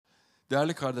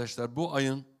Değerli kardeşler, bu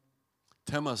ayın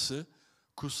teması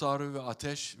Kutsal Ruh ve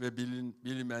Ateş ve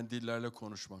bilinmeyen dillerle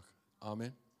konuşmak.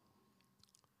 Amin.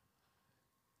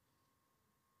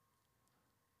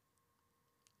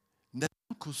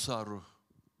 Neden Kutsal Ruh?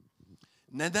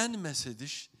 Neden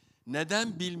mesediş?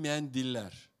 Neden bilmeyen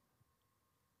diller?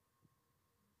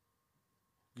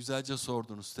 Güzelce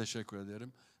sordunuz. Teşekkür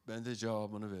ederim. Ben de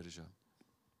cevabını vereceğim.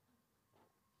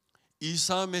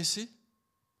 İsa Mesih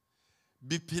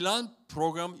bir plan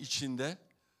program içinde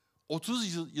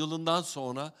 30 yılından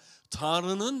sonra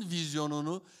Tanrı'nın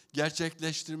vizyonunu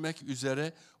gerçekleştirmek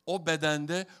üzere o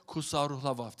bedende Kutsal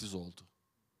Ruh'la vaftiz oldu.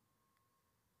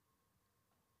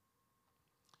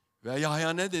 Ve Yahya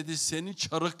ne dedi? Senin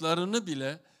çarıklarını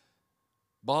bile,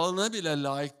 bağına bile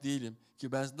layık değilim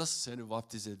ki ben nasıl seni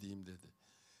vaftiz edeyim dedi.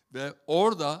 Ve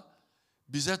orada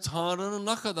bize Tanrı'nın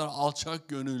ne kadar alçak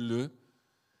gönüllü,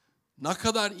 ne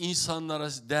kadar insanlara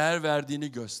değer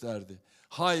verdiğini gösterdi.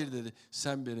 Hayır dedi,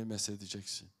 sen beni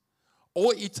mesedeceksin.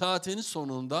 O itaatinin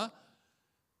sonunda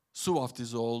su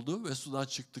vaftizi oldu ve sudan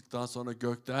çıktıktan sonra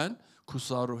gökten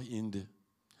Kutsal Ruh indi.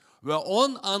 Ve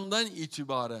 10 andan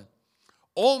itibaren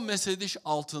o mesediş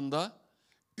altında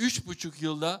 3,5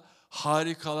 yılda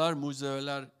harikalar,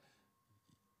 mucizeler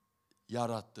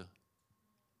yarattı.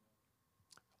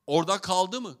 Orada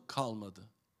kaldı mı? Kalmadı.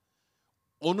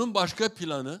 Onun başka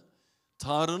planı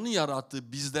Tanrı'nın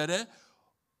yarattığı bizlere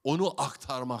onu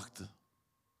aktarmaktı.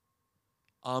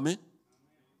 Amin.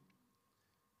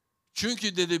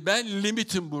 Çünkü dedi ben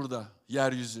limitim burada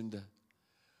yeryüzünde.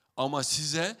 Ama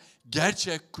size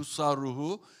gerçek Kutsal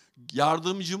Ruh'u,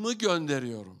 yardımcımı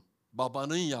gönderiyorum.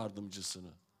 Babanın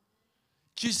yardımcısını.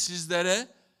 Ki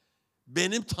sizlere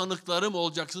benim tanıklarım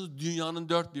olacaksınız dünyanın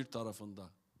dört bir tarafında.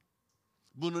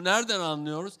 Bunu nereden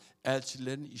anlıyoruz?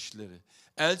 Elçilerin işleri.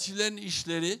 Elçilerin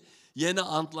işleri yeni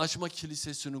Antlaşma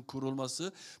Kilisesi'nin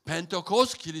kurulması,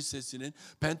 Pentekost Kilisesi'nin,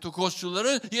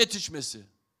 Pentekostçuların yetişmesi.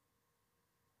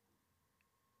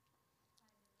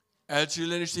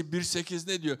 Elçilerin işte 1.8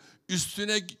 ne diyor?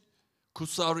 Üstüne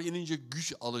Kutsal Ruh inince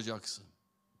güç alacaksın.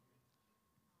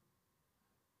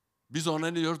 Biz ona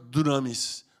ne diyoruz?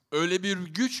 Dunamis. Öyle bir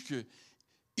güç ki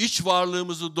iç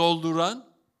varlığımızı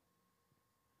dolduran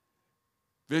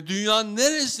ve dünyanın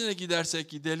neresine gidersek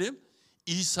gidelim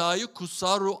İsa'yı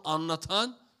Kutsal Ruh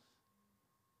anlatan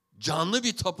canlı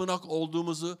bir tapınak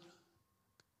olduğumuzu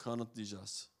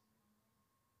kanıtlayacağız.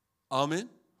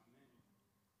 Amin.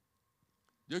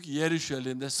 Diyor ki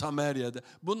Yeruşalim'de, Samarya'da.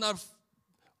 Bunlar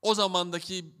o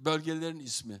zamandaki bölgelerin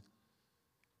ismi.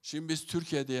 Şimdi biz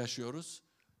Türkiye'de yaşıyoruz.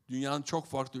 Dünyanın çok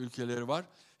farklı ülkeleri var.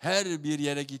 Her bir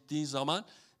yere gittiğin zaman,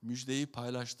 müjdeyi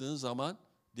paylaştığın zaman,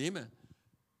 değil mi?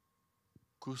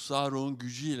 Kutsal Ruh'un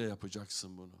gücüyle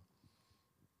yapacaksın bunu.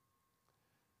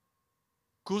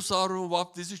 Kutsal Ruh'un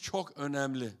vaftizi çok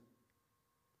önemli.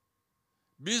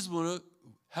 Biz bunu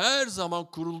her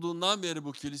zaman kurulduğundan beri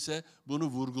bu kilise bunu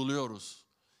vurguluyoruz.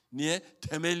 Niye?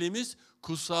 Temelimiz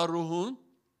Kutsal Ruh'un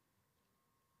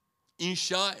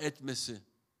inşa etmesi.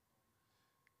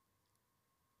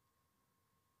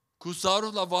 Kutsal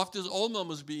Ruh'la vaftiz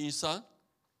olmamız bir insan,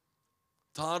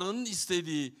 Tanrı'nın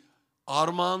istediği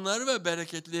armağanları ve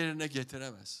bereketleri yerine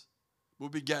getiremez.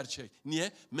 Bu bir gerçek.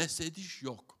 Niye? Mesediş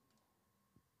yok.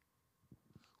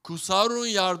 Kutsal Ruh'un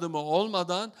yardımı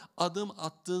olmadan adım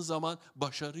attığın zaman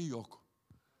başarı yok.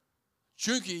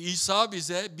 Çünkü İsa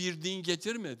bize bir din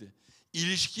getirmedi.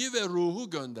 İlişki ve ruhu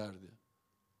gönderdi.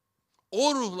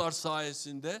 O ruhlar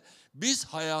sayesinde biz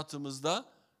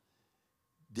hayatımızda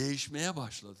değişmeye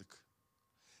başladık.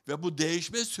 Ve bu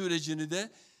değişme sürecini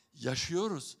de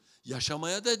yaşıyoruz.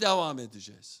 Yaşamaya da devam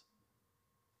edeceğiz.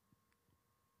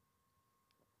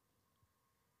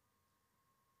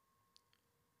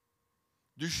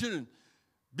 Düşünün,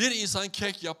 bir insan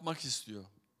kek yapmak istiyor.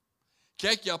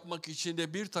 Kek yapmak için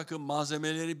de bir takım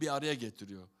malzemeleri bir araya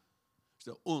getiriyor.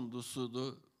 İşte undu,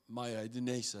 sudu, mayaydı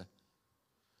neyse.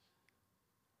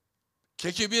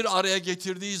 Keki bir araya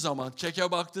getirdiği zaman,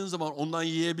 keke baktığın zaman ondan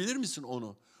yiyebilir misin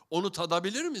onu? Onu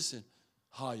tadabilir misin?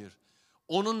 Hayır.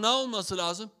 Onun ne olması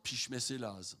lazım? Pişmesi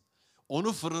lazım.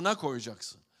 Onu fırına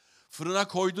koyacaksın. Fırına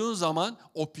koyduğun zaman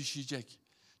o pişecek.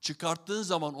 Çıkarttığın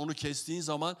zaman, onu kestiğin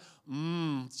zaman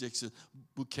diyeceksin.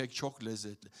 Bu kek çok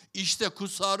lezzetli. İşte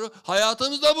Kutsal Ruh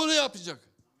hayatımızda bunu yapacak.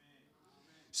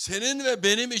 Senin ve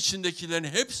benim içindekilerin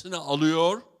hepsini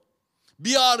alıyor,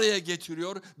 bir araya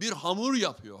getiriyor, bir hamur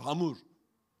yapıyor, hamur.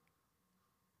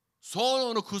 Sonra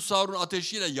onu Kutsal Ruh'un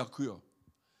ateşiyle yakıyor.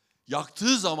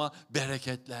 Yaktığı zaman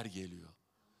bereketler geliyor.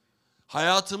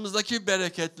 Hayatımızdaki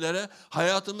bereketlere,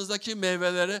 hayatımızdaki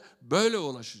meyvelere böyle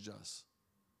ulaşacağız.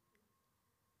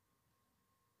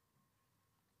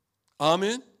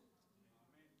 Amin.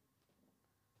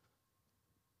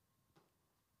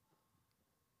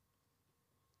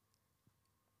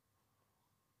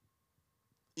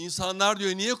 İnsanlar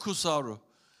diyor niye kutsal ruh?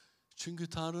 Çünkü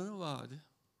Tanrı'nın vaadi.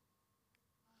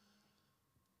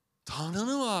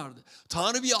 Tanrı'nın vardı.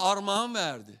 Tanrı bir armağan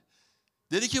verdi.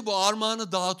 Dedi ki bu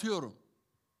armağanı dağıtıyorum.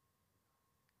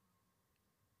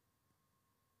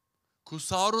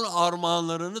 Kutsal Ruh'un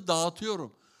armağanlarını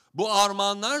dağıtıyorum. Bu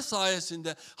armağanlar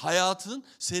sayesinde hayatın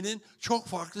senin çok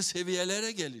farklı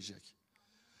seviyelere gelecek.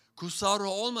 Kutsal Ruh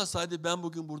olmasaydı ben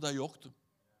bugün burada yoktum.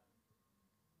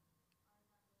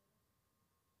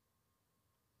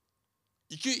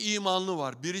 İki imanlı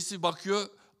var. Birisi bakıyor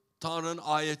Tanrı'nın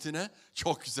ayetine,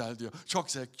 çok güzel diyor. Çok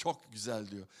güzel, çok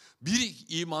güzel diyor. Bir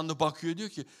imanlı bakıyor, diyor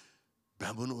ki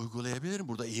ben bunu uygulayabilirim.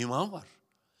 Burada iman var.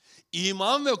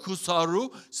 İman ve kutsal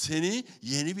ruh seni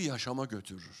yeni bir yaşama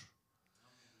götürür.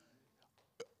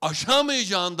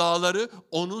 Aşamayacağın dağları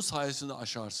onun sayesinde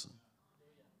aşarsın.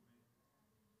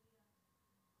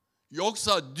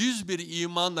 Yoksa düz bir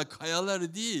imanla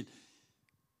kayaları değil,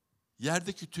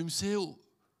 yerdeki tümseyi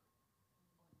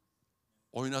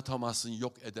oynatamazsın,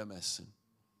 yok edemezsin.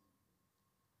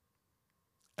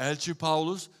 Elçi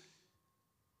Paulus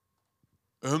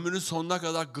ömrünün sonuna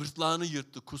kadar gırtlağını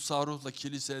yırttı. Kutsal Ruh'la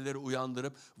kiliseleri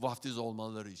uyandırıp vaftiz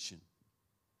olmaları için.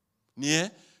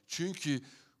 Niye? Çünkü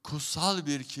kutsal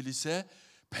bir kilise,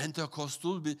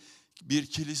 Pentekostul bir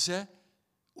kilise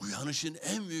uyanışın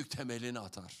en büyük temelini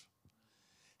atar.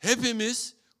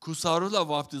 Hepimiz kutsal Ruh'la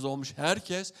vaftiz olmuş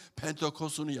herkes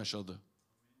Pentekost'unu yaşadı.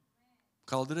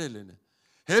 Kaldır elini.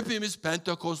 Hepimiz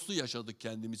Pentekost'u yaşadık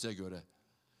kendimize göre.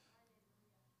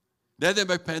 Ne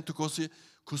demek Pentekost'u?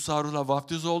 Kutsal Ruh'la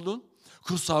vaftiz oldun.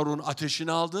 Kutsal Ruh'un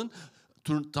ateşini aldın.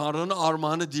 Tanrı'nın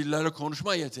armağanı dillerle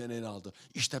konuşma yeteneğini aldın.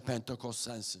 İşte Pentekost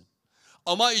sensin.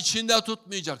 Ama içinde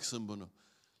tutmayacaksın bunu.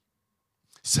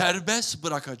 Serbest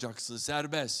bırakacaksın,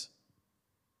 serbest.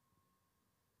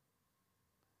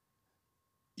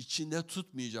 İçinde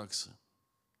tutmayacaksın.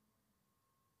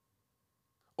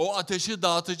 O ateşi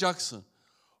dağıtacaksın.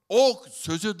 O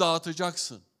sözü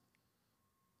dağıtacaksın.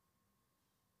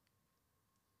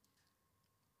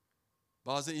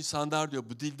 Bazı insanlar diyor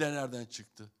bu dilde nereden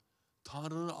çıktı?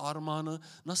 Tanrı'nın armağanı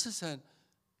nasıl sen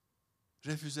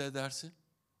refüze edersin?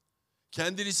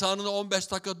 Kendi lisanına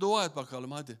 15 dakika dua et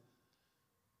bakalım hadi.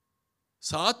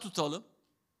 Saat tutalım.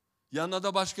 Yanına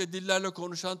da başka dillerle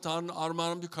konuşan Tanrı'nın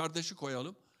armağanı bir kardeşi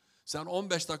koyalım. Sen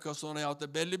 15 dakika sonra yahut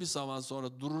da belli bir zaman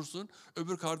sonra durursun.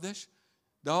 Öbür kardeş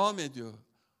devam ediyor.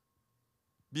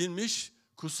 Binmiş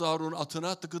Kutsal Ruh'un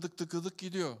atına tıkıdık tıkıdık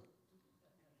gidiyor.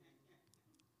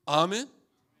 Amin.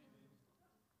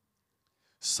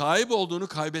 Sahip olduğunu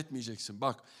kaybetmeyeceksin.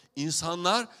 Bak,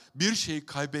 insanlar bir şeyi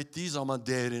kaybettiği zaman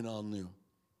değerini anlıyor.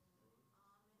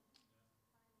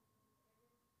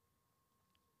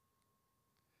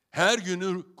 Her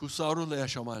günü kutsal ruhla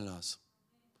yaşaman lazım.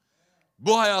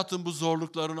 Bu hayatın bu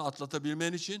zorluklarını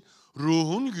atlatabilmen için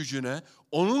ruhun gücüne,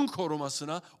 onun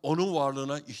korumasına, onun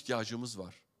varlığına ihtiyacımız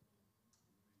var.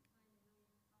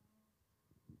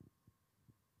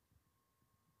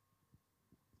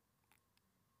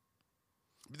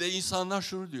 Bir de insanlar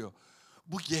şunu diyor.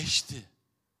 Bu geçti.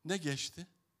 Ne geçti?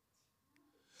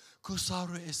 Kutsal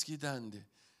ruh eskidendi.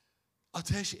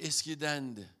 Ateş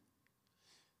eskidendi.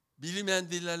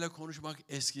 Bilinmeyen dillerle konuşmak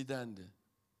eskidendi.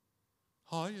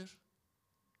 Hayır.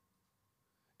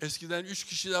 Eskiden 3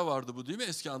 kişi de vardı bu değil mi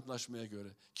eski antlaşmaya göre?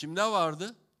 Kimde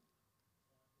vardı?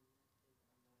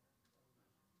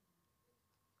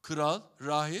 Kral,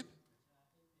 rahip.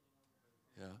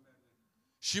 Ya.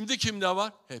 Şimdi kimde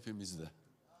var? Hepimizde.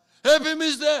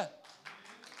 Hepimizde.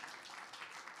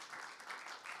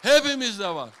 Hepimizde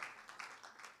var.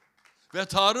 Ve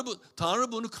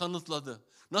Tanrı bunu kanıtladı.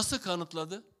 Nasıl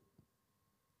kanıtladı?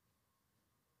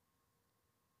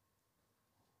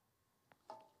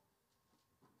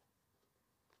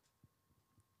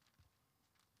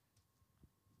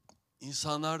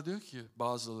 İnsanlar diyor ki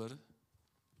bazıları,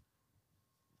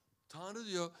 Tanrı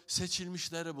diyor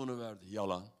seçilmişlere bunu verdi.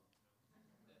 Yalan.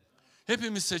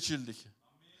 Hepimiz seçildik.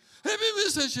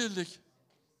 Hepimiz seçildik.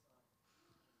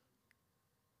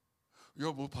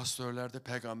 Yok bu pastörlerde,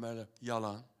 peygamberler.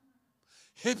 Yalan.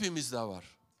 Hepimizde var.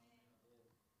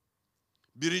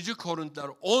 1. Korintiler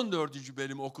 14.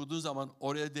 bölümü okuduğun zaman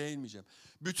oraya değinmeyeceğim.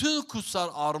 Bütün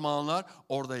kutsal armağanlar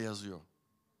orada yazıyor.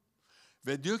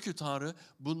 Ve diyor ki Tanrı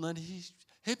bunların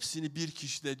hepsini bir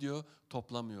kişide diyor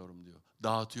toplamıyorum diyor.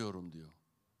 Dağıtıyorum diyor.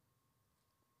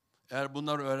 Eğer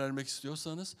bunları öğrenmek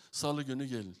istiyorsanız salı günü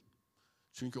gelin.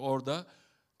 Çünkü orada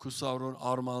kutsal ruhun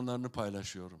armağanlarını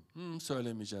paylaşıyorum.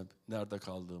 Söylemeyeceğim nerede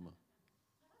kaldığımı.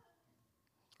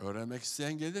 Öğrenmek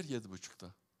isteyen gelir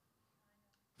 7.30'da.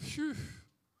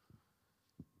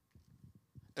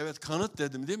 Evet kanıt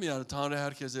dedim değil mi yani Tanrı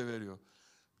herkese veriyor.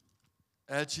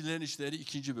 Elçilerin İşleri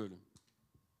 2. bölüm.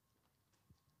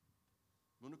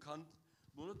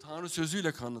 Bunu Tanrı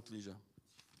sözüyle kanıtlayacağım.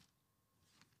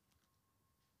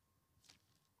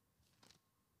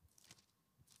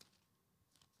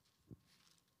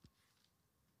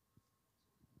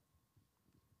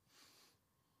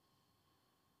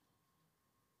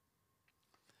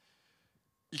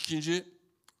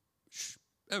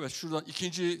 Evet şuradan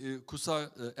Kutsal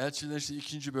Elçilerin İşleri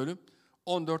 2. bölüm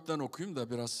 14'ten okuyayım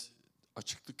da biraz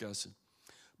açıklık gelsin.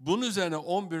 Bunun üzerine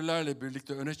 11'lerle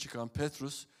birlikte öne çıkan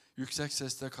Petrus yüksek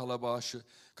sesle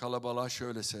kalabalığa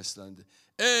şöyle seslendi.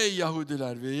 Ey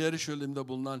Yahudiler ve Yeruşalim'de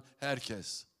bulunan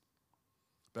herkes.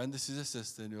 Ben de size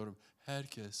sesleniyorum.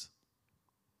 Herkes.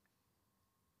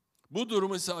 Bu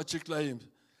durumu size açıklayayım.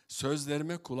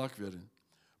 Sözlerime kulak verin.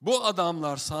 Bu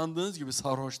adamlar sandığınız gibi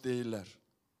sarhoş değiller.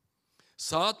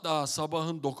 Saat daha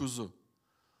sabahın 9'u.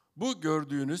 Bu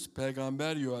gördüğünüz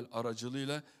Peygamber Yoel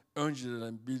aracılığıyla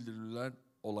önceden bildirilen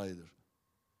olaydır.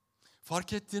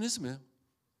 Fark ettiniz mi?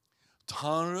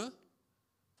 Tanrı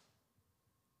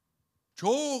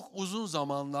çok uzun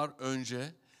zamanlar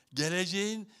önce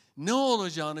geleceğin ne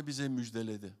olacağını bize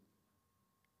müjdeledi.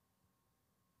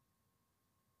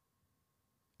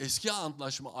 Eski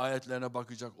antlaşma ayetlerine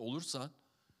bakacak olursan,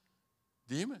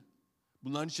 değil mi?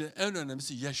 Bunların içinde en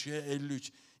önemlisi Yaşaya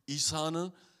 53.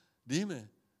 İsa'nın, değil mi?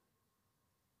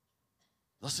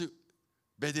 Nasıl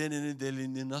bedeninin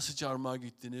delindiğini, nasıl çarmıha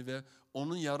gittiğini ve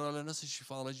onun yaralarına nasıl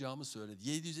şifa alacağımı söyledi.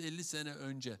 750 sene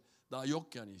önce, daha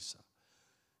yokken İsa.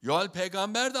 Yoel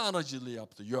peygamber de aracılığı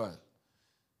yaptı, Yoel.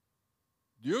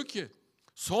 Diyor ki,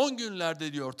 son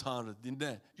günlerde diyor Tanrı,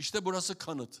 dinle, işte burası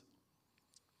kanıt.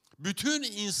 Bütün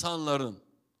insanların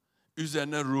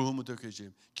üzerine ruhumu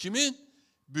dökeceğim. Kimin?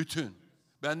 Bütün.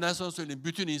 Benden sonra söyleyeyim,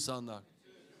 bütün insanlar.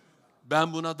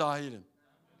 Ben buna dahilim.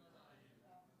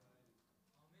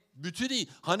 Bütün,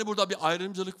 hani burada bir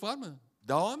ayrımcılık var mı?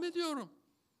 Devam ediyorum.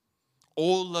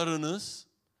 Oğullarınız,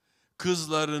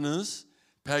 kızlarınız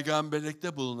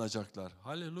peygamberlikte bulunacaklar.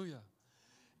 Haleluya.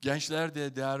 Gençler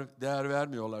de değer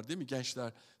vermiyorlar değil mi?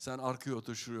 Gençler sen arkaya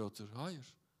otur, şuraya otur.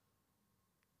 Hayır.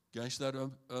 Gençler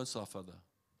ön safhada.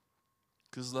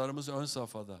 Kızlarımız ön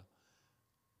safhada.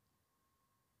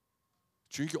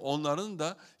 Çünkü onların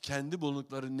da kendi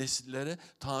bulundukları nesillere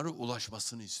Tanrı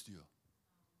ulaşmasını istiyor.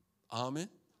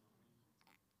 Amin.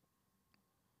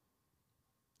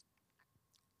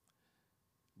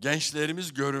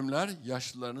 Gençlerimiz görümler,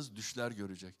 yaşlılarınız düşler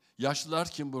görecek.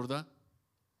 Yaşlılar kim burada?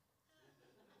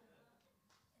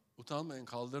 Utanmayın,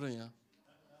 kaldırın ya.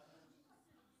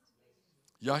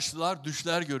 Yaşlılar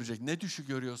düşler görecek. Ne düşü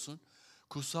görüyorsun?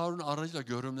 Kutsal Ruh'un aracıyla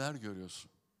görümler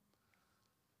görüyorsun.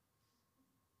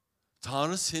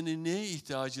 Tanrı senin neye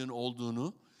ihtiyacın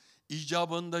olduğunu,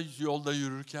 icabında yolda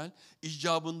yürürken,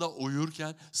 icabında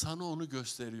uyurken sana onu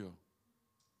gösteriyor.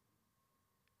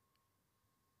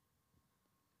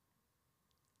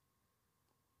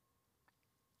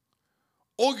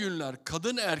 O günler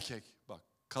kadın erkek, bak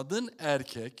kadın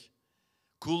erkek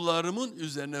kullarımın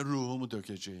üzerine ruhumu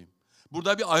dökeceğim.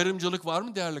 Burada bir ayrımcılık var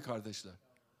mı değerli kardeşler?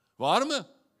 Var mı?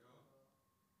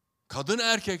 Kadın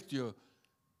erkek diyor.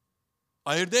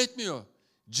 Ayırt etmiyor.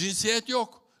 Cinsiyet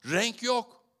yok. Renk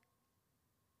yok.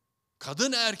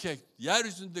 Kadın erkek.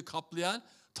 Yeryüzünde kaplayan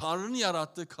Tanrı'nın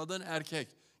yarattığı kadın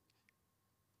erkek.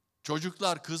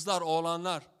 Çocuklar, kızlar,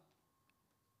 oğlanlar.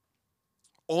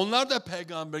 Onlar da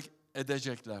peygamber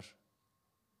edecekler.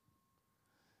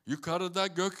 Yukarıda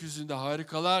gökyüzünde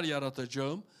harikalar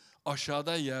yaratacağım.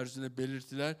 Aşağıda yeryüzünde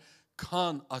belirtiler,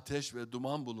 kan, ateş ve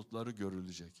duman bulutları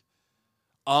görülecek.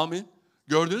 Amin.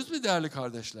 Gördünüz mü değerli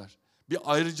kardeşler?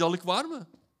 Bir ayrıcalık var mı?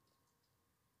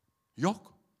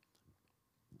 Yok.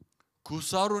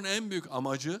 Kutsal Ruh'un en büyük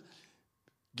amacı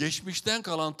geçmişten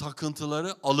kalan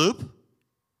takıntıları alıp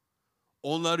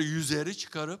onları yüzeri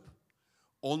çıkarıp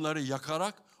onları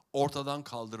yakarak ortadan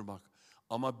kaldırmak.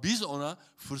 Ama biz ona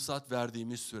fırsat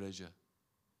verdiğimiz sürece.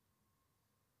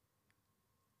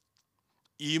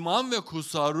 İman ve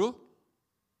kutsal ruh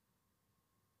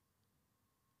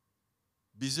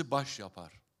bizi baş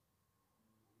yapar.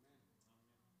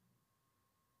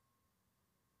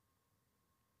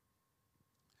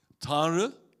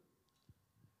 Tanrı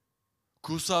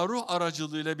kutsal ruh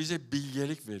aracılığıyla bize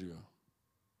bilgelik veriyor.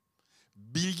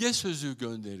 Bilge sözü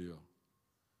gönderiyor.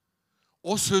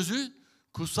 O sözü,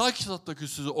 kutsal kitaptaki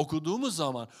sözü okuduğumuz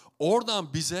zaman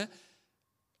oradan bize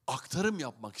aktarım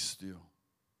yapmak istiyor.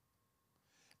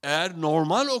 Eğer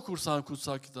normal okursan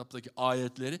kutsal kitaptaki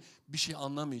ayetleri bir şey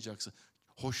anlamayacaksın.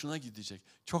 Hoşuna gidecek.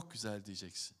 Çok güzel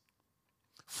diyeceksin.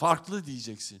 Farklı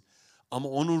diyeceksin. Ama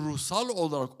onu ruhsal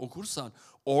olarak okursan,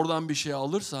 oradan bir şey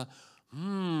alırsan,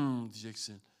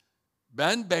 diyeceksin.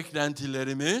 Ben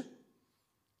beklentilerimi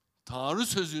Tanrı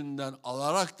sözünden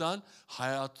alaraktan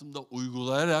hayatımda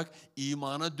uygulayarak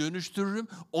imana dönüştürürüm.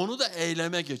 Onu da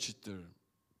eyleme geçittiririm.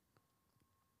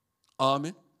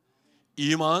 Amin.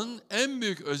 İmanın en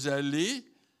büyük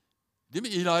özelliği, değil mi?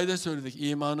 İlahide söyledik.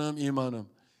 İmanım, imanım.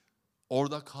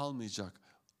 Orada kalmayacak.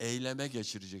 Eyleme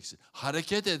geçireceksin.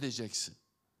 Hareket edeceksin.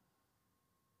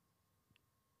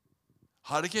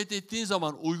 Hareket ettiğin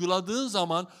zaman, uyguladığın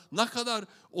zaman ne kadar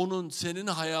onun senin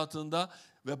hayatında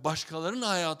ve başkalarının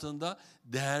hayatında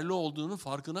değerli olduğunu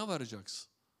farkına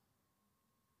varacaksın.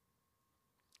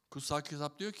 Kutsal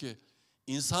kitap diyor ki,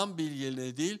 insan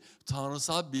bilgeliğine değil,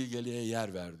 tanrısal bilgeliğe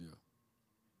yer ver diyor.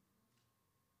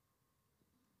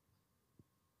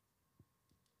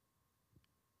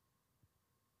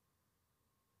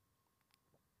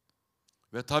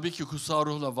 Ve tabii ki Kutsal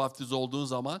Ruh'la vaftiz olduğun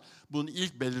zaman bunun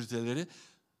ilk belirtileri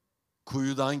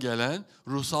kuyudan gelen,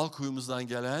 ruhsal kuyumuzdan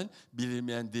gelen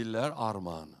bilinmeyen diller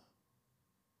armağanı.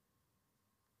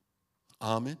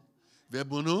 Amin. Ve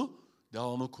bunu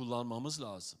devamlı kullanmamız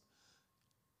lazım.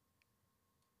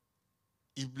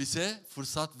 İblise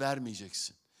fırsat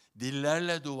vermeyeceksin.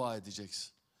 Dillerle dua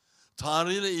edeceksin.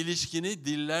 Tanrı ile ilişkini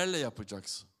dillerle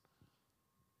yapacaksın.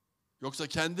 Yoksa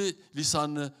kendi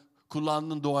lisanını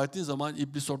kullandığın, dua ettiğin zaman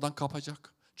iblis oradan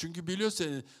kapacak. Çünkü biliyor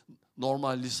senin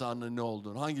normal lisanının ne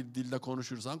olduğunu. Hangi dilde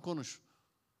konuşursan konuş.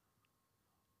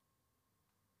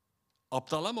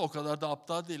 Aptal ama o kadar da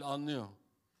aptal değil, anlıyor.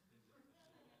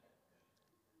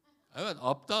 Evet,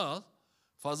 aptal.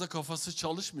 Fazla kafası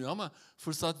çalışmıyor ama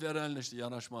fırsat verenle işte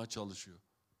yanaşmaya çalışıyor.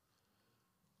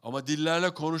 Ama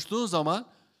dillerle konuştuğun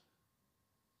zaman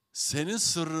senin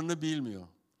sırrını bilmiyor.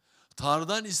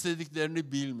 Tanrı'dan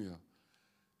istediklerini bilmiyor.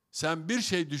 Sen bir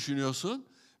şey düşünüyorsun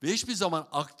ve hiçbir zaman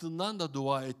aklından da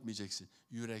dua etmeyeceksin.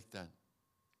 Yürekten.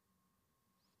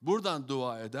 Buradan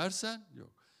dua edersen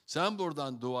yok. Sen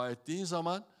buradan dua ettiğin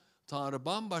zaman Tanrı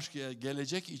bambaşka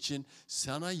gelecek için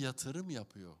sana yatırım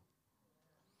yapıyor.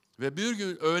 Ve bir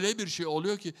gün öyle bir şey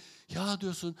oluyor ki, ya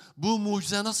diyorsun, bu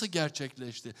mucize nasıl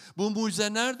gerçekleşti? Bu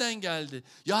mucize nereden geldi?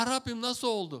 Ya Rabbim nasıl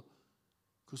oldu?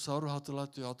 Kutsal Ruh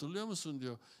hatırlatıyor. Hatırlıyor musun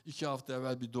diyor. 2 hafta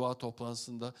evvel bir dua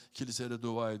toplantısında kilisede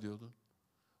dua ediyordun.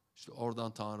 İşte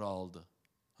oradan Tanrı aldı.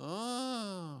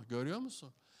 Ha, görüyor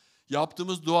musun?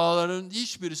 Yaptığımız duaların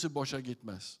hiçbirisi boşa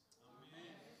gitmez.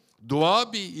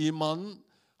 Dua bir imanın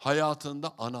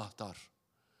hayatında anahtar.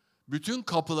 Bütün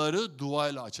kapıları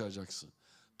duayla açacaksın.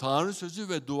 Tanrı sözü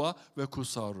ve dua ve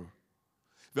kutsal ruh.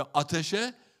 Ve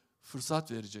ateşe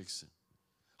fırsat vereceksin.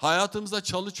 Hayatımızda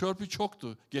çalı çörpü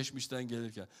çoktu geçmişten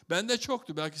gelirken. Bende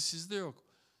çoktu, belki sizde yok.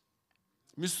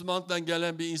 Müslümanlıktan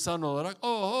gelen bir insan olarak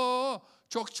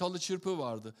çok çalı çırpı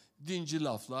vardı. Dinci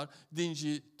laflar,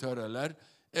 dinci töreler,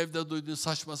 evde duyduğun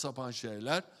saçma sapan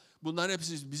şeyler. Bunların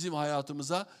hepsi bizim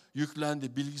hayatımıza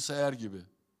yüklendi, bilgisayar gibi.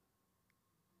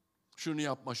 Şunu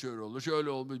yapma şöyle olur, şöyle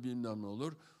olur, bilmem ne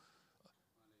olur.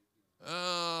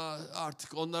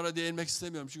 Artık onlara değinmek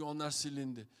istemiyorum çünkü onlar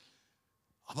silindi.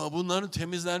 Ama bunların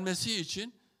temizlenmesi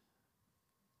için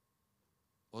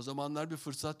o zamanlar bir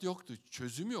fırsat yoktu.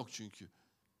 Çözüm yok çünkü.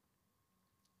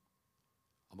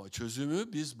 Ama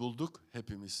çözümü biz bulduk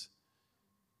hepimiz.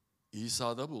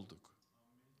 İsa'da bulduk.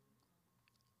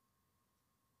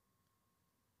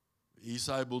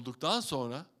 İsa'yı bulduktan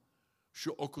sonra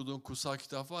şu okuduğun kutsal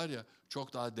kitap var ya,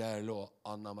 çok daha değerli o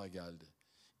anlama geldi.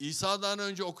 İsa'dan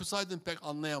önce okusaydın pek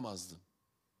anlayamazdın.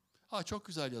 Ha, çok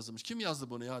güzel yazılmış. Kim yazdı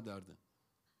bunu ya derdin.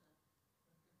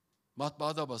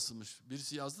 Matbaada basılmış.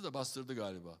 Birisi yazdı da bastırdı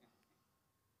galiba.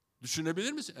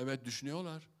 Düşünebilir misin? Evet,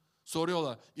 düşünüyorlar.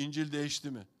 Soruyorlar, İncil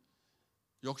değişti mi?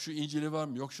 Yok şu İncil'i var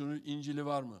mı? Yok şunun İncil'i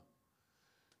var mı?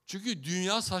 Çünkü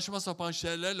dünya saçma sapan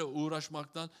şeylerle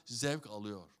uğraşmaktan zevk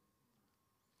alıyor.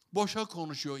 Boşa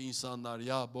konuşuyor insanlar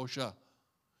ya, boşa.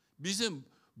 Bizim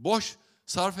boş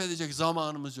sarf edecek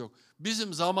zamanımız yok.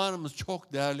 Bizim zamanımız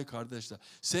çok değerli kardeşler.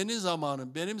 Senin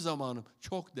zamanın, benim zamanım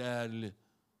çok değerli.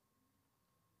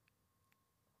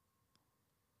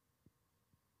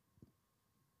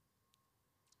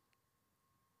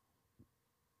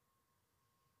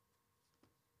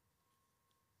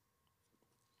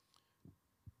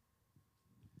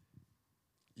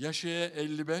 Yaşaya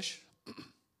 55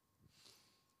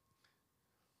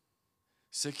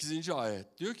 8.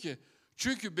 ayet diyor ki,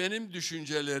 çünkü benim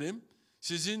düşüncelerim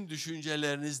sizin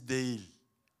düşünceleriniz değil.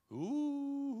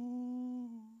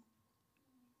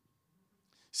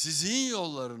 Sizin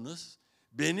yollarınız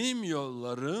benim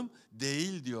yollarım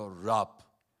değil diyor Rab.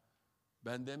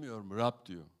 Ben demiyorum, Rab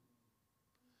diyor.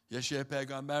 Yaşaya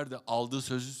peygamber de aldığı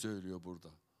sözü söylüyor burada.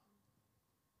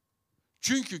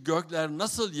 Çünkü gökler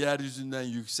nasıl yeryüzünden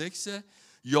yüksekse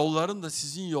Yollarım da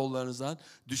sizin yollarınızdan,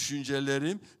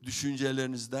 düşüncelerim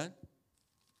düşüncelerinizden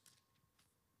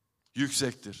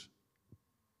yüksektir.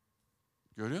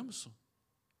 Görüyor musun?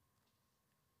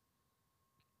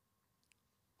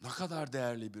 Ne kadar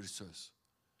değerli bir söz.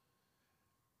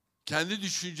 Kendi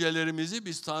düşüncelerimizi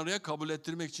biz Tanrı'ya kabul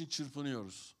ettirmek için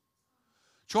çırpınıyoruz.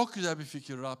 Çok güzel bir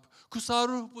fikir Rab. Kutsal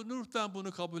Ruh, lütfen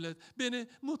bunu kabul et. Beni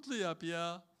mutlu yap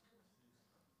ya.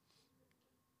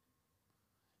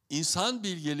 İnsan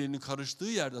bilgeliğinin karıştığı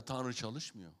yerde Tanrı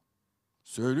çalışmıyor.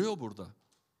 Söylüyor burada.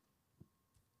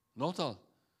 Not al.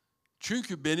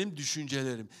 Çünkü benim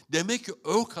düşüncelerim. Demek ki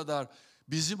o kadar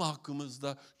bizim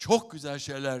hakkımızda çok güzel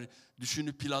şeyler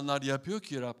düşünüp planlar yapıyor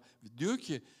ki Rab. Diyor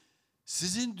ki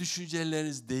sizin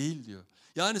düşünceleriniz değil diyor.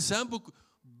 Yani sen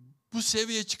bu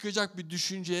seviyeye çıkacak bir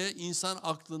düşünceye insan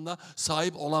aklında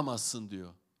sahip olamazsın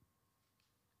diyor.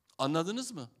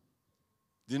 Anladınız mı?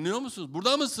 Dinliyor musunuz?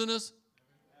 Burada mısınız?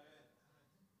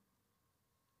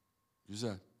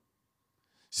 Güzel.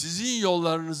 Sizin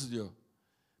yollarınız diyor.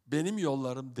 Benim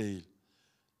yollarım değil.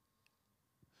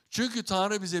 Çünkü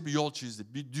Tanrı bize bir yol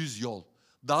çizdi. Bir düz yol.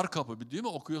 Dar kapı değil mi?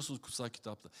 Okuyorsunuz kutsal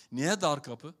kitapta. Niye dar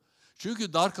kapı?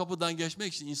 Çünkü dar kapıdan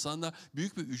geçmek için insanlar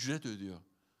büyük bir ücret ödüyor.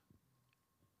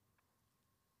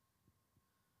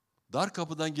 Dar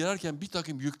kapıdan girerken bir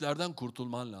takım yüklerden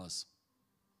kurtulman lazım.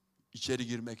 İçeri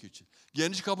girmek için.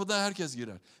 Geniş kapıdan herkes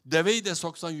girer. Deveyi de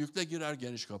soksan yükle girer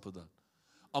geniş kapıdan.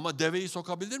 Ama deveyi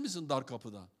sokabilir misin dar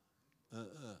kapıdan?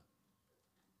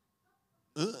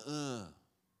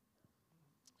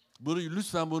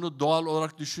 Lütfen bunu doğal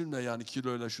olarak düşünme yani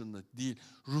kiloyla şunla. Değil.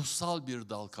 Ruhsal bir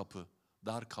dal kapı.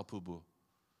 Dar kapı bu.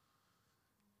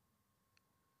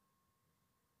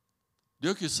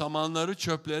 Diyor ki samanları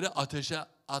çöpleri ateşe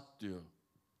at diyor.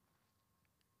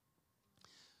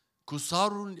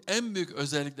 Kutsal Ruh'un en büyük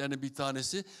özelliklerinden bir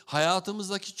tanesi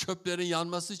hayatımızdaki çöplerin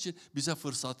yanması için bize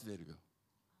fırsat veriyor.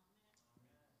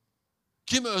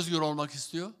 Kim özgür olmak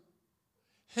istiyor?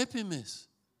 Hepimiz.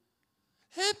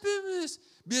 Hepimiz.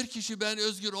 Bir kişi ben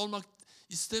özgür olmak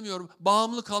istemiyorum,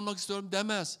 bağımlı kalmak istiyorum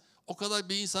demez. O kadar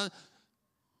bir insan,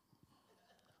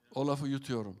 o lafı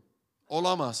yutuyorum.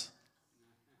 Olamaz.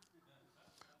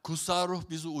 Kutsal Ruh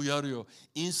bizi uyarıyor.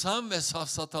 İnsan ve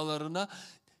safsatalarına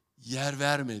yer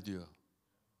verme diyor.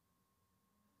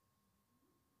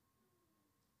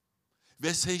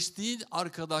 Ve seçtiğin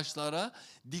arkadaşlara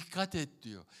dikkat et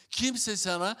diyor. Kimse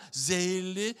sana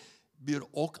zehirli bir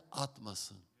ok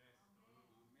atmasın.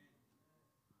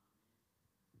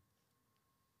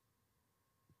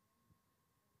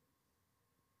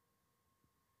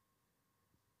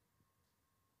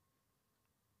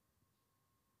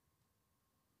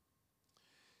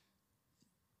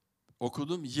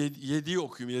 Okudum, 7'yi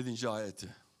okuyayım 7.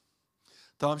 ayeti.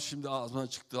 Tam şimdi ağzımdan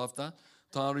çıktı hafta.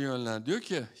 Tanrı yönlen diyor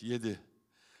ki 7.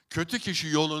 Kötü kişi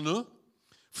yolunu,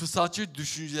 fırsatçı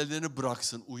düşüncelerini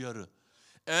bıraksın, uyarı.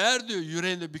 Eğer diyor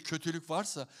yüreğinde bir kötülük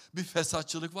varsa, bir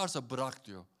fesatçılık varsa bırak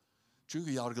diyor.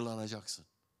 Çünkü yargılanacaksın.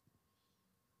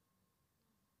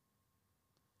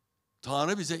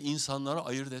 Tanrı bize insanları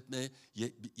ayırt etme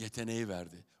yeteneği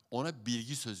verdi. Ona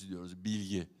bilgi sözü diyoruz,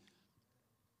 bilgi.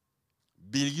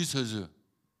 Bilgi sözü.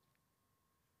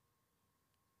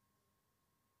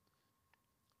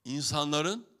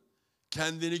 İnsanların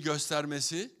kendini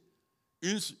göstermesi,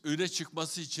 öne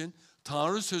çıkması için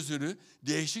Tanrı sözünü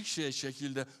değişik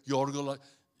şekilde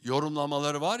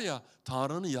yorumlamaları var ya,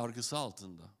 Tanrı'nın yargısı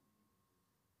altında.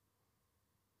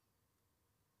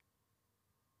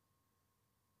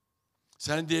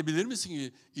 Sen diyebilir misin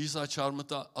ki İsa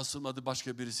çarmıhta asılmadı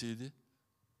başka birisiydi?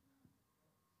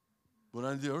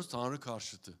 Buna ne diyoruz? Tanrı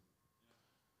karşıtı.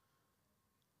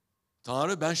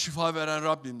 Tanrı ben şifa veren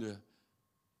Rabbim diyor.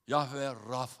 Yahve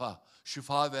Rafa,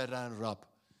 şifa veren Rab.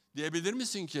 Diyebilir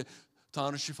misin ki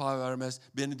Tanrı şifa vermez,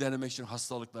 beni denemek için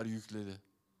hastalıklar yükledi?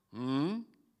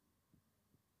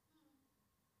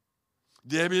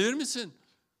 Diyebilir misin?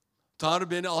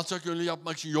 Tanrı beni alçak gönüllü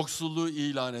yapmak için yoksulluğu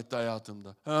ilan etti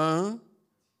hayatımda.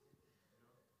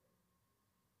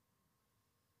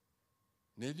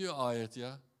 Ne diyor ayet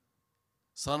ya?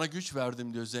 Sana güç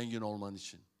verdim diyor zengin olman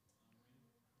için.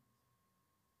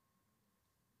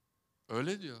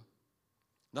 Öyle diyor.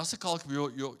 Nasıl kalkıp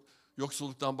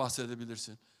yoksulluktan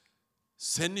bahsedebilirsin?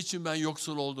 Senin için ben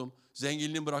yoksul oldum,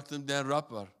 zenginliğimi bıraktım diyen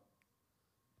Rab var.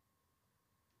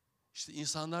 İşte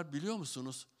insanlar biliyor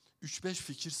musunuz? 3-5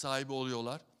 fikir sahibi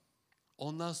oluyorlar.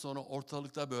 Ondan sonra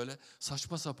ortalıkta böyle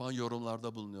saçma sapan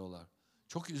yorumlarda bulunuyorlar.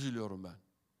 Çok üzülüyorum ben.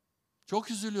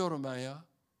 Çok üzülüyorum ben ya.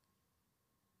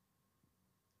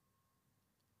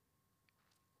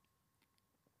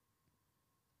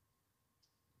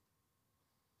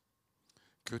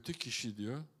 Kötü kişi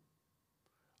diyor,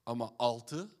 Ama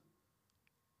 6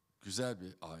 güzel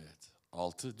bir ayet.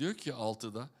 6 diyor ki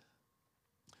 6'da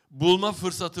bulma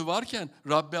fırsatı varken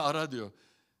Rabbi ara diyor.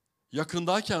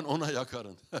 Yakındayken ona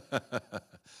yakarın.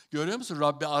 Görüyor musun?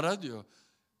 Rabbi ara diyor.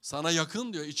 Sana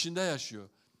yakın diyor, içinde yaşıyor.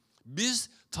 Biz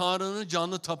Tanrı'nın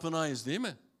canlı tapınağıyız değil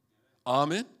mi?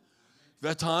 Amin.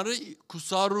 Ve Tanrı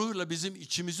kutsal ruhuyla bizim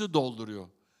içimizi dolduruyor.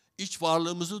 İç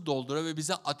varlığımızı dolduruyor ve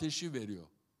bize ateşi veriyor.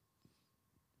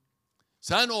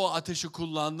 Sen o ateşi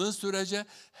kullandığın sürece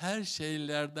her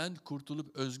şeylerden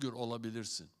kurtulup özgür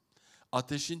olabilirsin.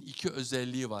 Ateşin 2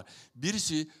 özelliği var.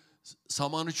 Birisi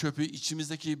samanı çöpü,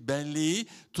 içimizdeki benliği,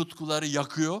 tutkuları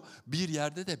yakıyor. Bir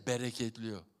yerde de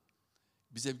bereketliyor.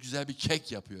 Bize güzel bir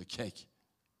kek yapıyor, kek.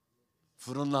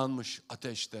 Fırınlanmış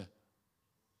ateşte.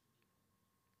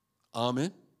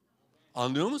 Amin.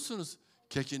 Anlıyor musunuz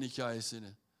kekin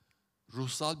hikayesini?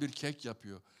 Ruhsal bir kek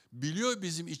yapıyor. Biliyor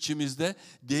bizim içimizde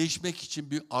değişmek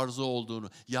için bir arzu olduğunu,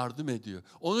 yardım ediyor.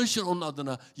 Onun için onun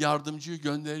adına yardımcıyı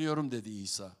gönderiyorum dedi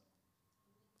İsa.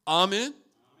 Amin.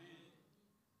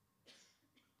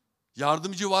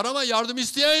 Yardımcı var ama yardım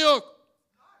isteyen yok.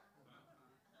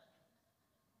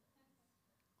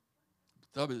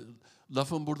 Tabii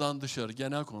lafım buradan dışarı,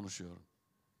 genel konuşuyorum.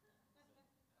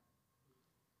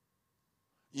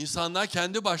 İnsanlar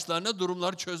kendi başlarına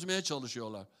durumları çözmeye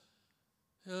çalışıyorlar.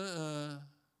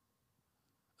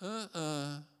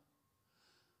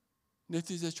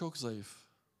 Netice çok zayıf.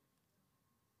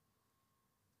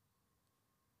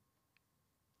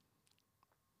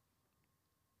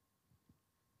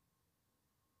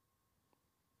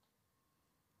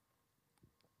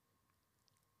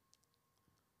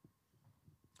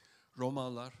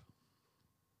 Romalılar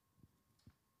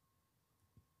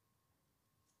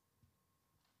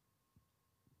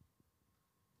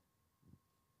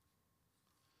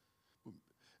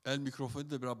el mikrofonu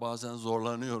da biraz bazen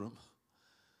zorlanıyorum.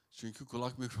 Çünkü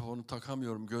kulak mikrofonu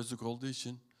takamıyorum. Gözlük olduğu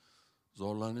için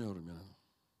zorlanıyorum yani.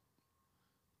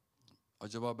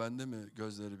 Acaba bende mi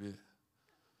gözleri bir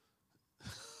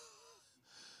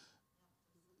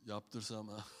yaptırsam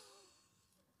ha?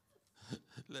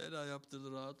 Leyla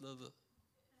yaptırdı, rahatladı.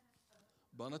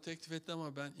 Bana teklif etti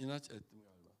ama ben inat ettim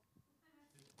galiba.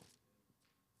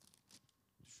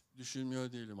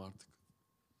 Düşünmüyor değilim artık.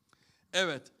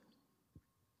 Evet.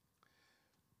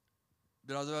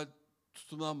 Biraz evvel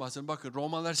tutumdan bahsedeyim. Bakın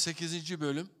Romalılar 8.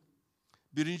 bölüm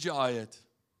 1. ayet.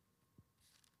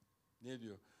 Ne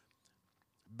diyor?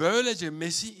 Böylece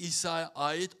Mesih İsa'ya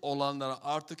ait olanlara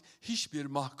artık hiçbir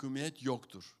mahkumiyet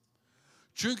yoktur.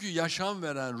 Çünkü yaşam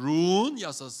veren ruhun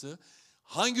yasası,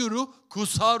 hangi ruh?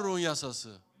 Kutsal ruhun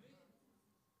yasası.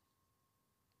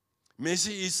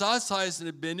 Mesih İsa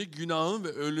sayesinde beni günahın ve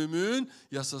ölümün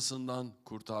yasasından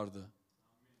kurtardı.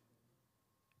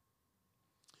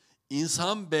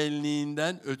 İnsan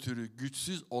benliğinden ötürü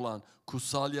güçsüz olan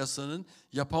kutsal yasanın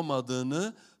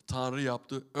yapamadığını Tanrı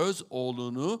yaptı. Öz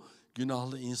oğlunu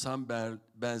günahlı insan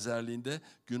benzerliğinde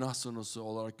günah sınırsı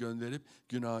olarak gönderip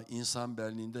günahı insan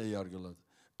benliğinde yargıladı.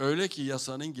 Öyle ki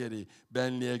yasanın gereği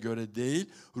benliğe göre değil,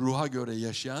 ruha göre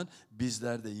yaşayan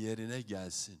bizler de yerine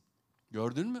gelsin.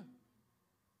 Gördün mü?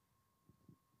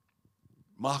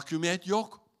 Mahkumiyet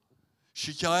yok,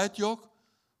 şikayet yok,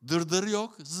 dırdır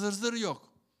yok, zırzır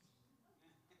yok.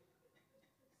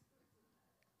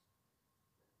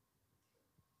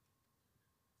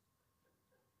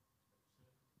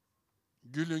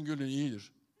 Gülün gülün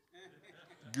iyidir.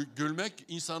 Gülmek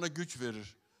insana güç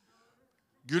verir.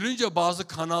 Gülünce bazı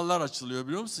kanallar açılıyor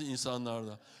biliyor musun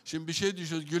insanlarda? Şimdi bir şey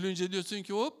düşünüyorsun, gülünce diyorsun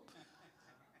ki hop,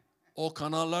 o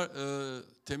kanallar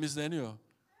temizleniyor.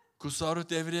 Kutsal Ruh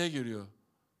devreye giriyor.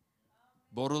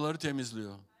 Boruları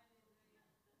temizliyor.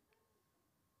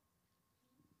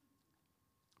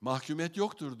 Mahkumiyet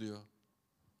yoktur diyor.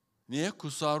 Niye?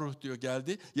 Kutsal Ruh diyor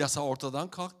geldi, yasa ortadan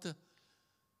kalktı.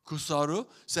 Kutsal Ruh,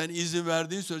 sen izin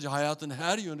verdiğin sürece hayatın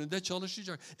her yönünde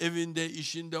çalışacak. Evinde,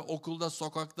 işinde, okulda,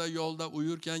 sokakta, yolda,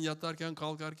 uyurken, yatarken,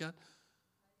 kalkarken,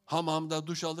 hamamda,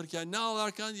 duş alırken, ne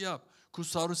alırken yap.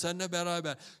 Kutsal Ruh seninle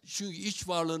beraber. Çünkü iç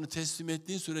varlığını teslim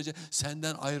ettiğin sürece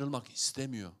senden ayrılmak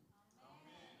istemiyor.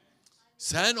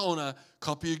 Sen ona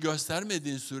kapıyı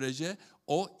göstermediğin sürece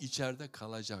o içeride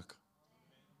kalacak.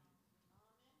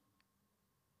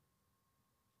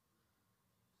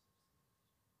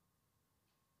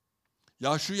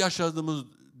 Ya şu yaşadığımız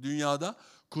dünyada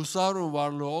kutsal ruhun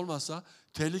varlığı olmasa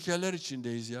tehlikeler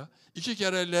içindeyiz ya. 2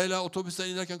 kere Leyla otobüsten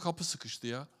inerken kapı sıkıştı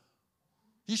ya.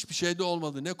 Hiçbir şey de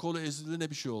olmadı. Ne kolu ezildi ne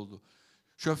bir şey oldu.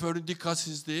 Şoförün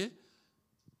dikkatsizliği,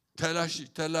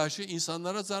 telaşı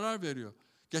insanlara zarar veriyor.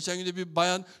 Geçen gün de bir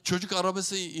bayan çocuk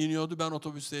arabası iniyordu. Ben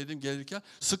otobüsteydim gelirken.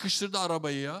 Sıkıştırdı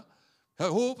arabayı ya.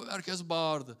 Hop herkes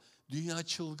bağırdı. Dünya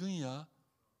çılgın ya.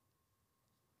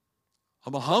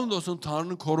 Ama hamdolsun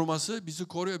Tanrı'nın koruması bizi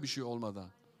koruyor bir şey olmadan.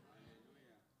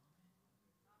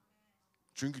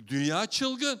 Çünkü dünya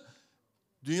çılgın.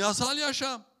 Dünyasal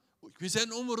yaşam.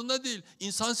 Kimsenin umurunda değil.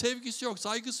 İnsan sevgisi yok,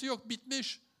 saygısı yok,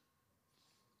 bitmiş.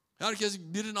 Herkes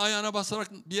birinin ayağına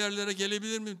basarak bir yerlere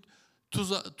gelebilir mi?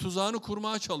 Tuzağını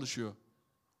kurmaya çalışıyor.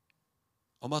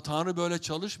 Ama Tanrı böyle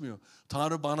çalışmıyor.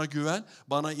 Tanrı bana güven,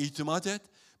 bana itimat et.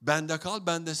 Bende kal,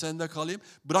 ben de sende kalayım.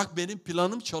 Bırak benim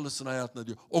planım çalışsın hayatına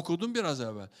diyor. Okudum biraz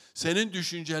evvel. Senin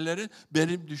düşüncelerin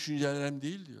benim düşüncelerim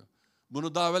değil diyor.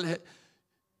 Bunu daha evvel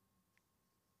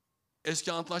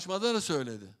eski antlaşmada da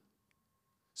söyledi.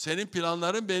 Senin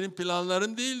planların benim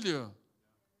planlarım değil diyor.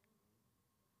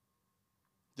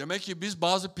 Demek ki biz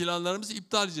bazı planlarımızı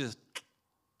iptal edeceğiz.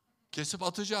 Kesip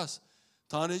atacağız.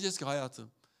 Tanrı diyeceğiz ki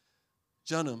hayatım,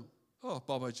 canım, oh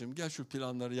babacığım gel şu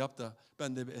planları yap da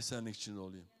ben de bir esenlik içinde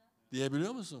olayım.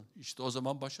 Diyebiliyor musun? İşte o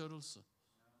zaman başarılısın.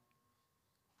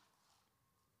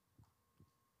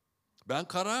 Ben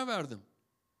karar verdim.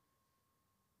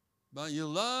 Ben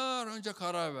yıllar önce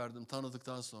karar verdim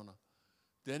tanıdıktan sonra.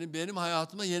 Benim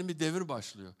hayatıma yeni bir devir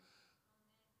başlıyor.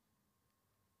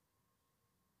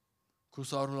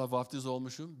 Kutsal Ruh'la vaftiz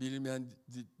olmuşum. Bilinmeyen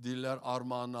diller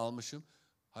armağanını almışım.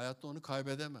 Hayatta onu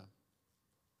kaybedemem.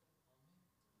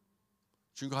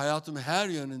 Çünkü hayatımın her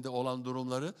yönünde olan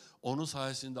durumları onun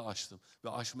sayesinde aştım. Ve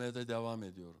aşmaya da devam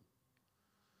ediyorum.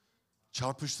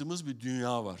 Çarpıştığımız bir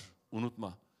dünya var.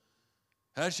 Unutma.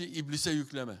 Her şey iblise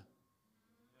yükleme.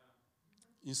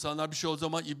 İnsanlar bir şey o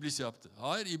zaman iblis yaptı.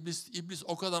 Hayır, iblis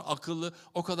o kadar akıllı,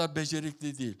 o kadar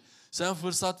becerikli değil. Sen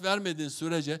fırsat vermediğin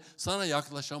sürece sana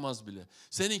yaklaşamaz bile.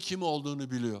 Senin kim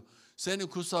olduğunu biliyor. Senin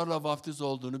kutsarla vaftiz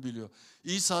olduğunu biliyor.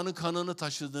 İsa'nın kanını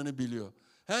taşıdığını biliyor.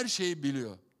 Her şeyi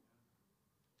biliyor.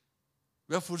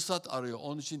 Ve fırsat arıyor.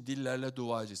 Onun için dillerle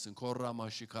dua edeceksin.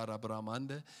 Korrama şikara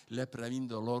bramande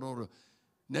leprevinde lororu.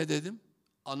 Ne dedim?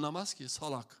 Anlamaz ki,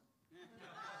 salak.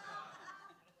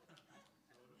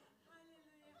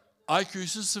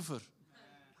 IQ'su 0.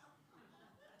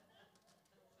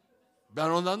 Ben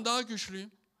ondan daha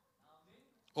güçlüyüm.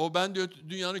 O ben diyor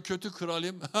dünyanın kötü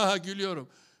kralıyım. Gülüyorum.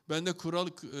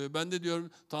 Ben de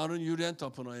diyorum Tanrı'nın yürüyen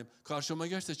tapınağıyım. Karşıma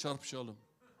geç de çarpışalım.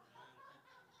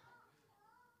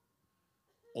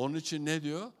 Onun için ne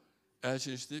diyor?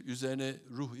 Elçin işte üzerine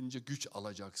ruh inince güç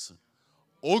alacaksın.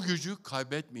 O gücü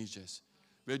kaybetmeyeceğiz.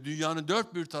 Ve dünyanın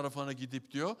dört bir tarafına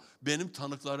gidip diyor benim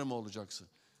tanıklarım olacaksın.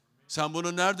 Sen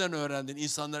bunu nereden öğrendin?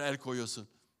 İnsanlara el koyuyorsun.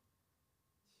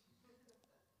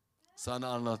 Sana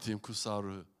anlatayım Kutsal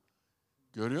Ruh'u.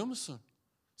 Görüyor musun?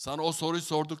 Sana o soruyu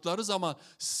sordukları zaman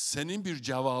senin bir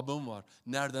cevabın var.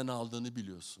 Nereden aldığını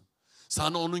biliyorsun.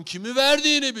 Sana onun kimi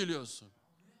verdiğini biliyorsun.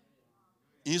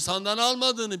 İnsandan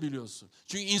almadığını biliyorsun.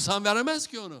 Çünkü insan veremez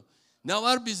ki onu. Ne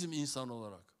var bizim insan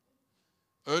olarak?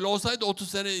 Öyle olsaydı 30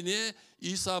 sene niye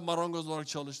İsa marangoz olarak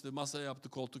çalıştı, masa yaptı,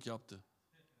 koltuk yaptı?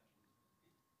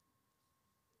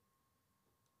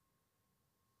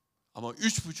 Ama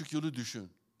 3,5 yılı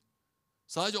düşün.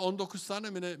 Sadece 19 tane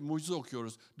mi ne mucize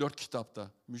okuyoruz 4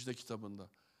 kitapta, müjde kitabında.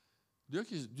 Diyor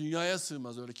ki dünyaya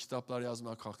sığmaz öyle kitaplar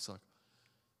yazmaya kalksak.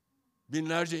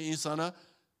 Binlerce insana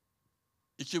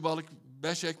 2 balık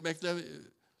 5 ekmekle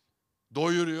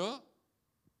doyuruyor.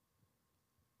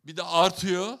 Bir de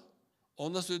artıyor.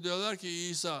 Ondan sonra diyorlar ki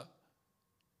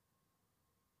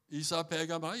İsa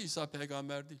peygamber. Hayır, İsa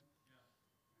peygamber değil.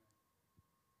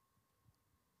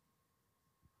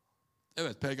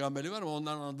 Evet peygamberi var ama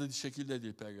onların anladığı şekilde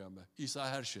değil peygamber. İsa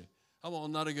her şey. Ama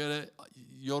onlara göre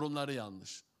yorumları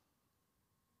yanlış.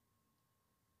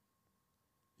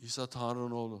 İsa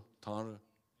Tanrı'nın oğlu. Tanrı.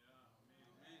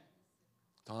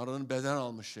 Tanrı'nın beden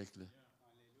almış şekli.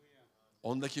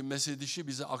 Ondaki mesedişi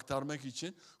bize aktarmak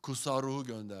için Kutsal Ruh'u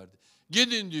gönderdi.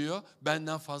 Gidin diyor,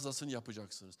 benden fazlasını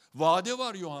yapacaksınız. Vaadi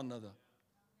var Yuhanna'da.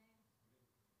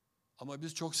 Ama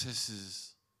biz çok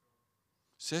sessiziz.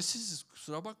 Sessiziz,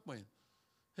 kusura bakmayın.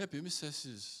 Hepimiz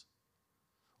sessiziz.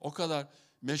 O kadar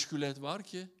meşguliyet var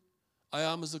ki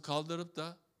ayağımızı kaldırıp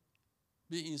da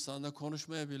bir insanla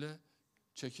konuşmaya bile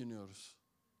çekiniyoruz.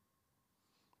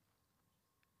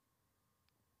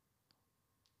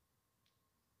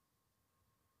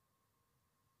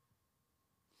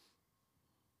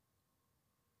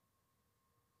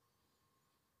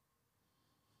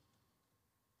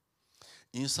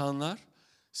 İnsanlar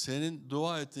senin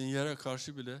dua ettiğin yere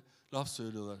karşı bile laf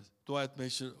söylüyorlar. Dua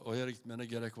etmek için o yere gitmene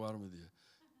gerek var mı diye.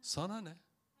 Sana ne?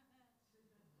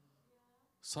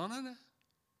 Sana ne?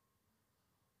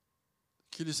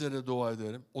 Kilisede dua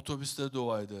ederim, otobüste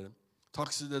dua ederim,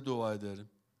 takside dua ederim,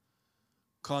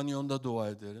 kanyonda dua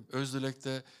ederim,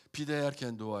 Özdilek'te pide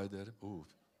yerken dua ederim.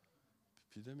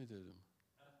 Pide mi dedim?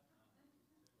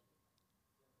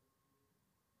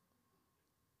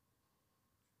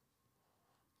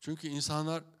 Çünkü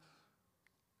insanlar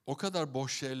o kadar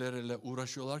boş şeylerle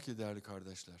uğraşıyorlar ki değerli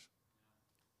kardeşler.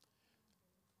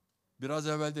 Biraz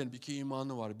evvel dedim, iki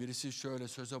imanı var. Birisi şöyle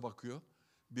söze bakıyor,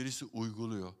 birisi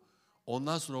uyguluyor.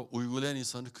 Ondan sonra uygulayan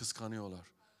insanı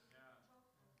kıskanıyorlar.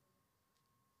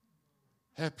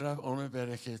 Hep Rab onu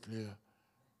bereketliyor.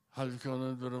 Halbuki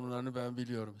onun durumlarını ben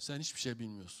biliyorum. Sen hiçbir şey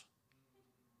bilmiyorsun.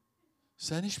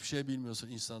 Sen hiçbir şey bilmiyorsun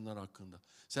insanlar hakkında.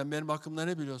 Sen benim hakkımda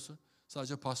ne biliyorsun?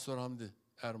 Sadece Pastör Hamdi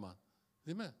Erman.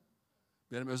 Değil mi?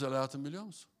 Benim özel hayatımı biliyor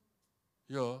musun?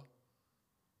 Yok.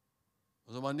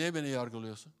 O zaman niye beni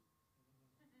yargılıyorsun?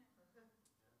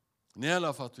 Niye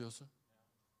laf atıyorsun?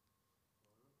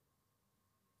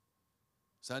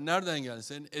 Sen nereden geldin?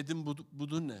 Senin edin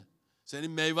budun ne?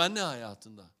 Senin meyven ne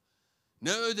hayatında?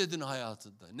 Ne ödedin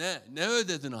hayatında? Ne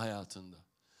ödedin hayatında?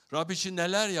 Rab için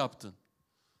neler yaptın?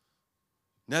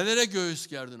 Nelere göğüs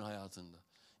gerdin hayatında?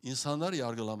 İnsanları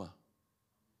yargılama.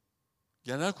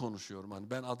 Genel konuşuyorum. Hani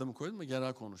ben adımı koydum ama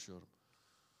genel konuşuyorum.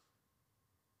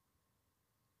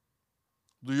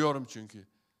 Duyuyorum çünkü.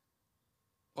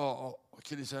 O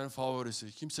kilisenin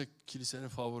favorisi. Kimse kilisenin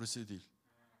favorisi değil.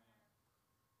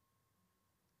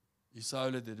 İsa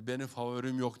öyle dedi. Benim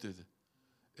favorim yok dedi.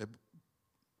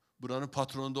 Buranın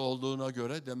patronunda olduğuna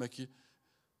göre demek ki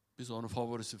biz onun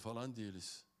favorisi falan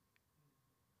değiliz.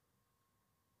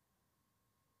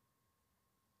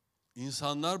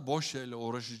 İnsanlar boş şeyle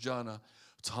uğraşacağına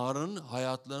Tanrı'nın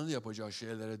hayatlarını yapacağı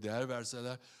şeylere değer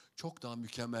verseler çok daha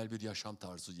mükemmel bir yaşam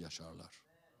tarzı yaşarlar.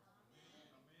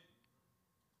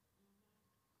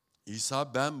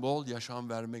 İsa ben bol yaşam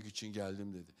vermek için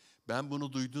geldim dedi. Ben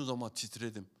bunu duyduğum zaman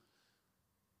titredim.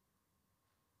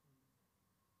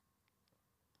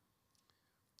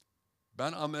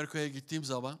 Ben Amerika'ya gittiğim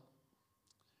zaman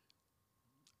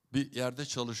bir yerde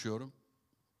çalışıyorum.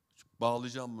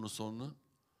 Bağlayacağım bunun sonunu.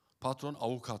 Patron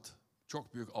avukat.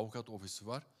 Çok büyük avukat ofisi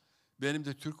var. Benim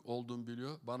de Türk olduğumu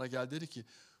biliyor. Bana geldi dedi ki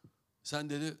sen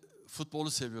dedi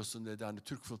futbolu seviyorsun dedi. Hani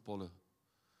Türk futbolu.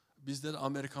 Bizde de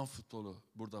Amerikan futbolu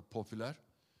burada popüler.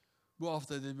 Bu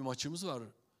hafta dedi bir maçımız var.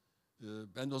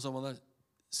 Ben de o zamanlar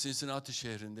Cincinnati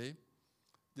şehrindeyim.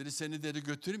 Dedi seni dedi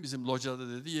götüreyim bizim locada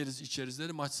dedi. Yeriz içeriz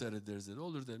dedi maç seyrederiz dedi.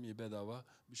 Olur dedim iyi bedava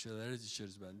bir şeyler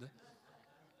içeriz ben de.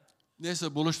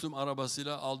 Neyse buluştum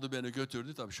arabasıyla aldı beni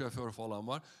götürdü. Tabii şoför falan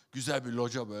var. Güzel bir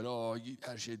loca böyle.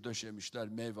 Her şey döşemişler.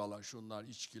 Meyveler, şunlar,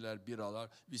 içkiler, biralar,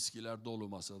 viskiler dolu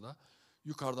masada.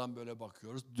 Yukarıdan böyle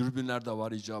bakıyoruz. Dürbünler de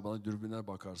var icabına dürbünler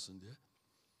bakarsın diye.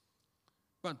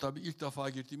 Ben tabii ilk defa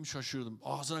gittiğimi şaşırdım.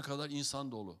 Ağzına kadar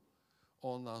insan dolu.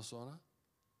 Ondan sonra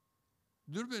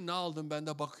dürbünü aldım ben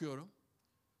de bakıyorum.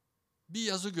 Bir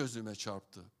yazı gözüme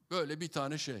çarptı. Böyle bir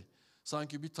tane şey.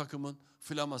 Sanki bir takımın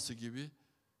flaması gibi.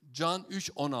 Can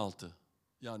 3:16.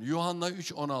 Yani Yuhanna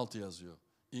 3:16 yazıyor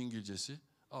İngilizcesi.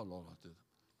 Allah Allah dedim.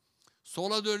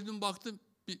 Sola döndüm baktım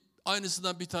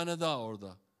aynısından bir tane daha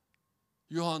orada.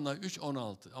 Yuhanna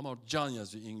 3:16 ama Can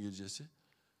yazıyor İngilizcesi.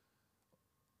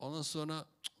 Ondan sonra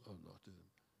Allah dedim.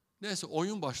 Neyse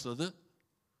oyun başladı.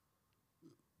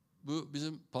 Bu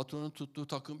bizim patronun tuttuğu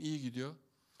takım iyi gidiyor.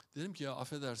 Dedim ki ya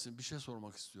affedersin bir şey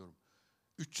sormak istiyorum.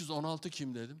 316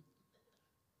 kim dedim.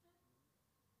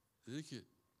 Dedi ki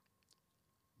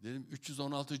dedim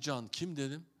 316 Can kim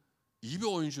dedim. İyi bir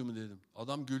oyuncu mu dedim.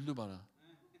 Adam güldü bana.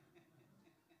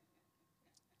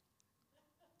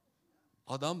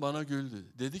 Adam bana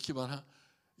güldü. Dedi ki bana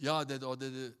ya dedi o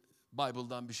dedi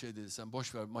Bible'dan bir şey dedi. Sen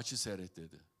boş ver maçı seyret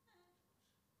dedi.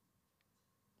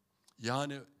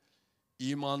 Yani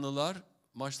imanlılar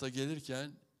maçta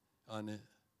gelirken hani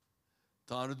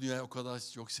Tanrı dünyayı o kadar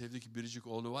çok sevdi ki biricik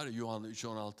oğlu var ya Yuhanna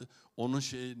 3:16. Onun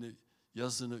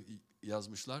yazısını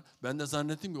yazmışlar. Ben de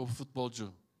zannettim ki o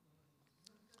futbolcu.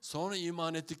 Sonra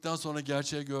iman ettikten sonra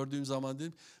gerçeği gördüğüm zaman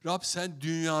dedim Rab sen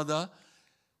dünyada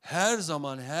her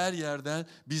zaman her yerden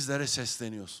bizlere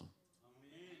sesleniyorsun.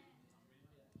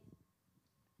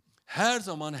 Her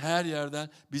zaman her yerden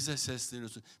bize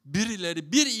sesleniyorsun.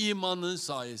 Birileri bir imanın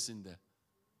sayesinde.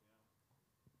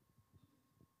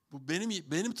 Bu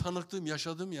benim tanıklığım,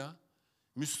 yaşadığım ya.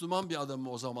 Müslüman bir adamım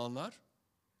o zamanlar.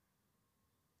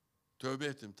 Tövbe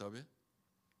ettim tabii.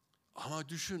 Ama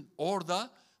düşün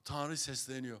orada Tanrı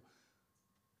sesleniyor.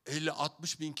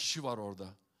 50-60 bin kişi var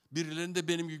orada. Birilerinde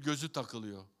benim gibi gözü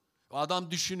takılıyor.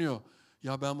 Adam düşünüyor.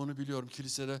 Ya ben bunu biliyorum.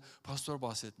 Kilisede pastör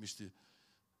bahsetmişti.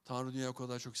 Tanrı dünyaya o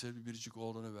kadar çok sevdi biricik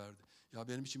oğlunu verdi. Ya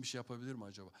benim için bir şey yapabilir mi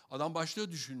acaba? Adam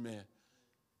başlıyor düşünmeye.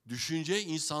 Düşünce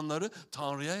insanları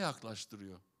Tanrı'ya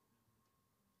yaklaştırıyor.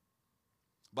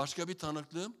 Başka bir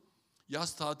tanıklığım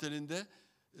yaz tatilinde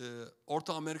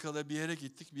Orta Amerika'da bir yere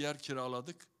gittik. Bir yer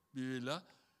kiraladık. Bir villa.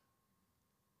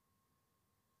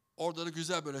 Orada da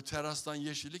güzel böyle terastan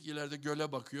yeşillik, ileride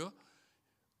göle bakıyor.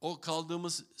 O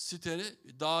kaldığımız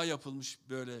sitede dağa yapılmış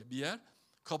böyle bir yer.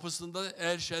 Kapısında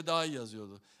El Şedai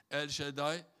yazıyordu. El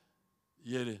Şedai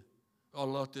yeri.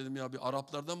 Allah dedim ya, bir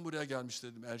Araplardan buraya gelmiş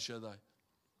dedim El Şedai.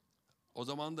 O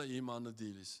zaman da imanlı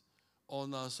değiliz.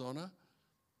 Ondan sonra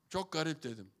çok garip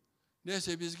dedim.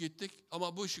 Neyse biz gittik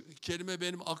ama bu kelime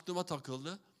benim aklıma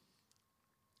takıldı.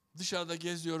 Dışarıda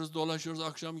geziyoruz, dolaşıyoruz,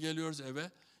 akşam geliyoruz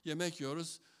eve, yemek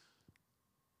yiyoruz.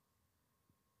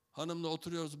 Hanımla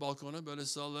oturuyoruz balkona, böyle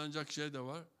sallanacak şey de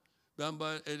var. Ben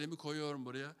elimi koyuyorum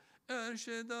buraya. El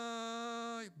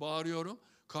Şedai bağırıyorum.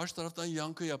 Karşı taraftan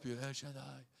yankı yapıyor. El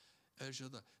Şedai, El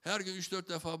Şedai. Her gün 3-4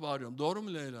 defa bağırıyorum. Doğru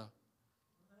mu Leyla?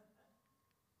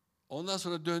 Ondan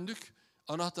sonra döndük.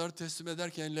 Anahtarı teslim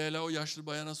ederken Leyla o yaşlı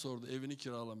bayana sordu. Evini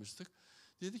kiralamıştık.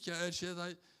 Dedi ki El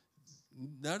Şedai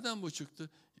nereden bu çıktı?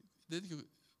 Dedi ki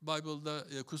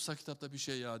Bible'da, kutsal kitapta bir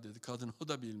şey ya dedi. Kadın o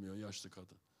da bilmiyor, yaşlı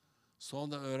kadın.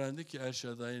 Sonra öğrendik ki El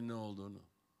Şedai'nin ne olduğunu.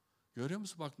 Görüyor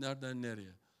musun bak nereden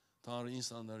nereye? Tanrı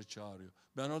insanları çağırıyor.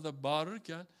 Ben orada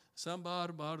bağırırken sen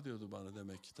bağır bağır diyordu bana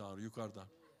demek ki Tanrı yukarıdan.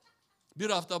 Bir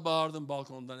hafta bağırdım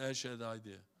balkondan El Şedai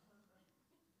diye.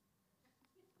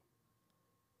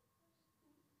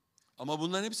 Ama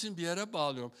bunların hepsini bir yere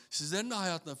bağlıyorum. Sizlerin de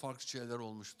hayatında farklı şeyler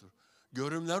olmuştur.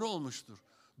 Görümler olmuştur.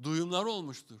 Duyumlar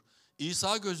olmuştur.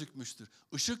 İsa gözükmüştür.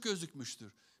 Işık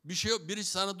gözükmüş,tür. Bir şey, biri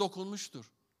sana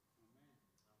dokunmuştur.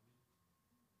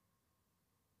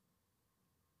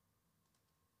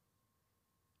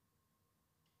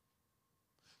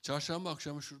 Çarşamba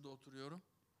akşamı şurada oturuyorum.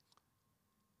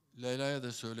 Leyla'ya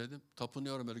da söyledim.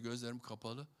 Tapınıyorum böyle gözlerim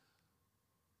kapalı.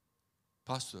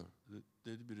 Pastör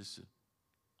dedi birisi.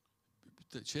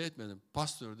 Şey etmedim.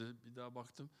 Pastör dedi. Bir daha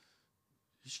baktım.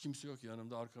 Hiç kimse yok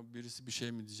yanımda. Arkamda birisi bir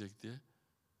şey mi diyecek diye.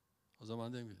 O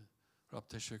zaman dedim ki Rab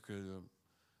teşekkür ediyorum.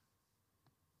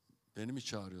 Beni mi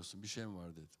çağırıyorsun? Bir şey mi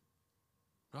var dedim.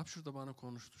 Rab şurada bana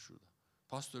konuştu şurada.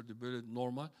 Pastör diye böyle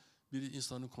normal bir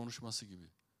insanın konuşması gibi.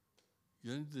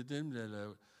 Yani dedim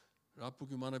Leyla, Rab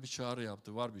bugün bana bir çağrı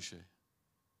yaptı. Var bir şey.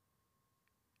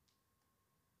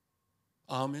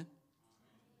 Amin.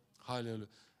 Hallelujah.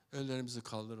 Ellerimizi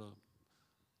kaldıralım.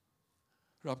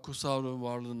 Rab Kutsal Ruh'un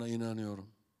varlığına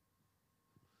inanıyorum.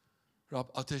 Rab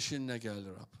ateşinle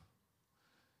gel Rab.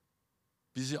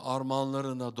 Bizi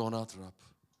armağanlarına donat Rab.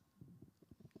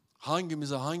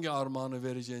 Hangimize hangi armağanı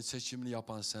vereceğin seçimini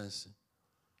yapan sensin.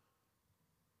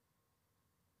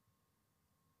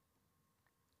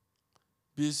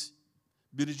 Biz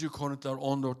 1. Korintiler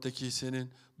 14'teki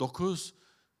senin 9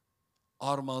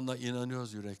 armağanına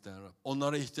inanıyoruz yürekten Rab.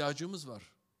 Onlara ihtiyacımız var.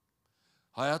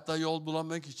 Hayatta yol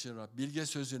bulamak için Rab. Bilge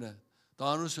sözüne,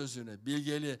 Tanrı sözüne,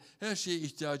 bilgeliğe, her şeye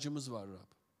ihtiyacımız var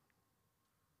Rab.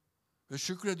 Ve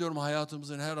şükrediyorum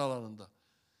hayatımızın her alanında.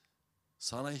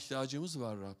 Sana ihtiyacımız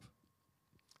var Rab.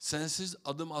 Sensiz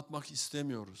adım atmak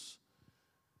istemiyoruz.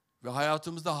 Ve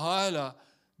hayatımızda hala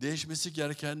değişmesi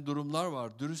gereken durumlar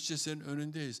var. Dürüstçe senin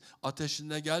önündeyiz.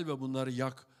 Ateşine gel ve bunları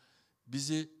yak.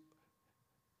 Bizi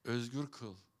özgür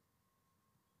kıl.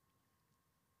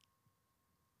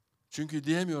 Çünkü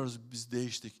diyemiyoruz biz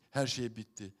değiştik, her şey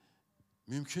bitti.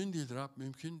 Mümkün değil Rab,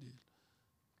 mümkün değil.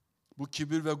 Bu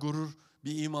kibir ve gurur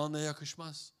bir imana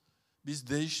yakışmaz. Biz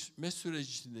değişme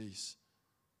sürecindeyiz.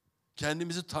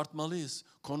 Kendimizi tartmalıyız.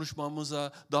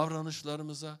 Konuşmamıza,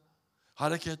 davranışlarımıza,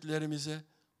 hareketlerimize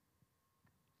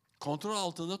kontrol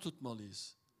altında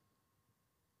tutmalıyız.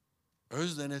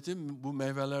 Öz denetim bu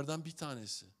meyvelerden bir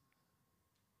tanesi.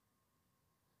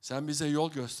 Sen bize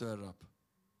yol göster Rab.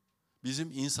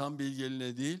 Bizim insan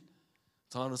bilgeliğine değil,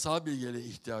 tanrısal bilgeliğe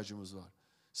ihtiyacımız var.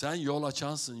 Sen yol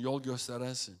açansın, yol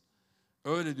gösterensin.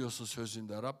 Öyle diyorsun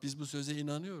sözünde Rab. Biz bu söze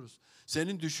inanıyoruz.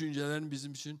 Senin düşüncelerin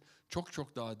bizim için çok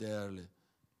çok daha değerli.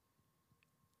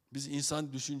 Biz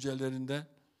insan düşüncelerinde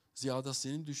ziyade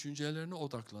senin düşüncelerine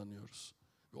odaklanıyoruz.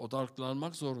 Ve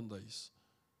odaklanmak zorundayız.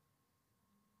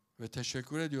 Ve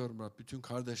teşekkür ediyorum Rab bütün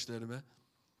kardeşlerime.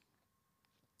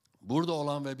 Burada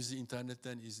olan ve bizi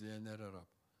internetten izleyenlere Rab.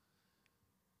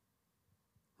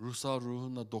 Ruhsal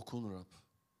ruhunla dokun Rab.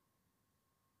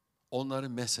 Onları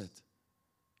meset.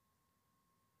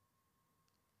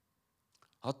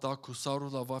 Hatta kutsal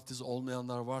ruhla vaftiz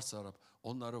olmayanlar varsa Rab,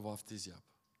 onları vaftiz yap.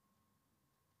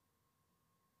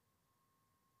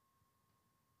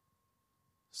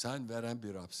 Sen veren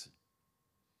bir Rab'sin.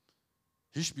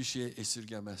 Hiçbir şeye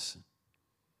esirgemezsin.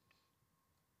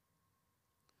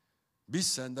 Biz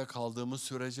sende kaldığımız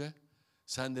sürece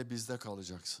sen de bizde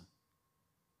kalacaksın.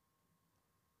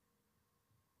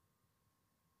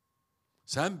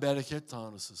 Sen bereket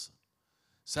tanrısısın.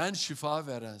 Sen şifa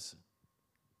verensin.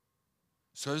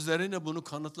 Sözlerinle bunu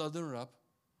kanıtladın Rab.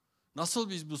 Nasıl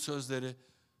biz bu sözleri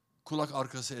kulak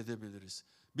arkası edebiliriz?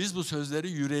 Biz bu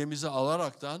sözleri yüreğimize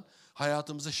alaraktan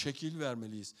hayatımıza şekil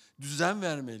vermeliyiz. Düzen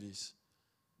vermeliyiz.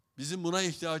 Bizim buna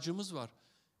ihtiyacımız var.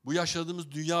 Bu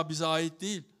yaşadığımız dünya bize ait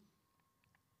değil.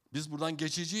 Biz buradan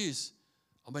geçiciyiz.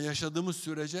 Ama yaşadığımız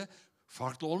sürece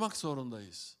farklı olmak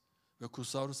zorundayız. Ve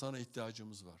Kutsal Ruh, sana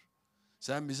ihtiyacımız var.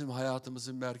 Sen bizim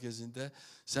hayatımızın merkezinde,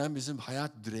 sen bizim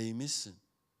hayat direğimizsin.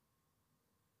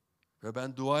 Ve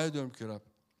ben dua ediyorum ki Rab,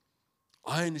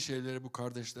 aynı şeyleri bu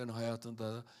kardeşlerin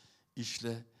hayatında da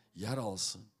işle, yer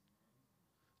alsın.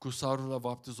 Kutsal Ruh'la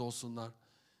vaftiz olsunlar.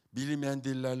 Bilinmeyen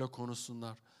dillerle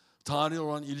konuşsunlar. Tanrı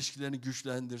olan ilişkilerini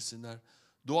güçlendirsinler.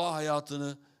 Dua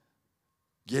hayatını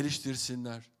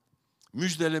geliştirsinler.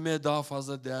 Müjdelemeye daha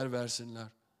fazla değer versinler.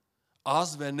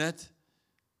 Az ve net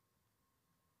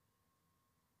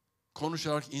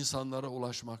konuşarak insanlara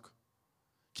ulaşmak.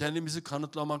 Kendimizi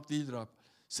kanıtlamak değil Rab.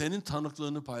 Senin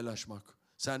tanıklığını paylaşmak.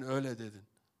 Sen öyle dedin.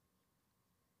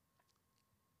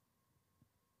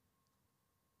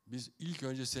 Biz ilk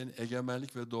önce senin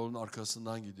egemenlik ve doğrunun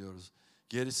arkasından gidiyoruz.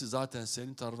 Gerisi zaten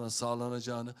senin tarafından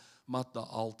sağlanacağını Matta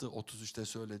 6:33'te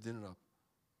söyledin Rab.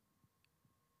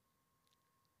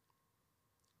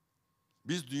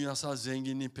 Biz dünyasal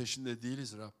zenginliğin peşinde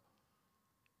değiliz Rab.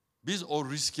 Biz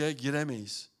o riske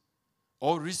giremeyiz.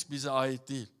 O risk bize ait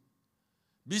değil.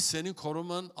 Biz senin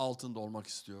koruman altında olmak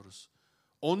istiyoruz.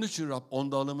 Onun için Rab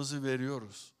ondalığımızı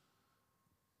veriyoruz.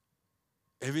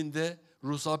 Evinde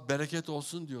ruhsal bereket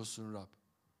olsun diyorsun Rab.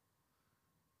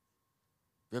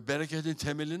 Ve bereketin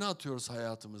temelini atıyoruz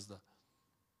hayatımızda.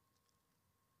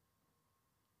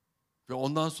 Ve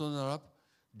ondan sonra Rab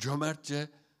cömertçe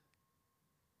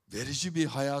verici bir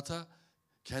hayata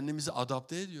kendimizi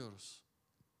adapte ediyoruz.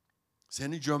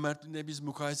 Senin cömertliğine biz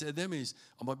mukayese edemeyiz.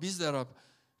 Ama biz de Rab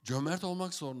cömert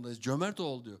olmak zorundayız. Cömert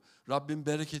ol diyor. Rabbin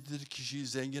bereketidir kişiyi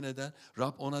zengin eden.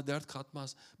 Rab ona dert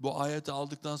katmaz. Bu ayeti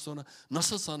aldıktan sonra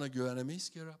nasıl sana güvenemeyiz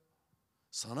ki Rab?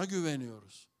 Sana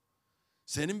güveniyoruz.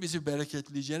 Senin bizi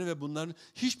bereketleyeceğine ve bunların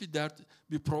hiçbir dert,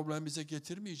 bir problem bize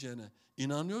getirmeyeceğine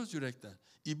inanıyoruz yürekten.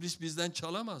 İblis bizden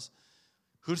çalamaz.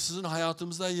 Hırsızın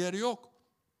hayatımızda yeri yok.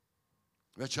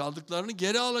 Ve çaldıklarını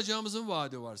geri alacağımızın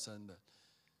vaadi var senden.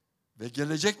 Ve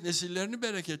gelecek nesillerini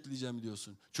bereketleyeceğim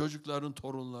diyorsun. Çocukların,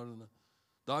 torunlarını.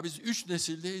 Daha biz 3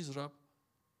 nesildeyiz Rab.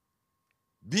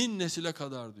 1000 nesile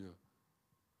kadar diyor.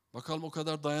 Bakalım o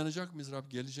kadar dayanacak mıyız Rab?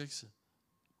 Geleceksin.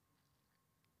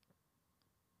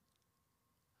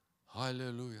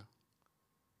 Haleluya.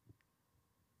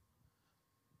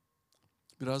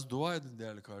 Biraz dua edin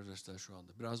değerli kardeşler şu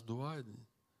anda. Biraz dua edin.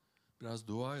 Biraz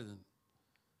dua edin.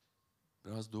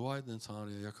 Biraz dua edin,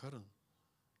 Tanrı'ya yakarın.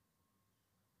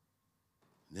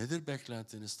 Nedir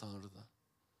beklentiniz Tanrı'dan?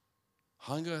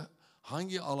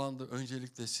 Hangi alanda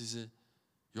öncelikle sizi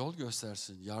yol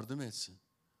göstersin, yardım etsin?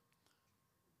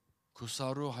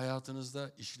 Kutsal Ruh hayatınızda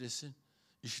işlesin.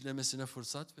 İşlemesine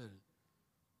fırsat verin.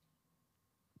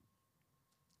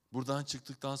 Buradan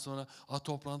çıktıktan sonra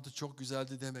toplantı çok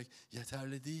güzeldi demek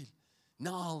yeterli değil. Ne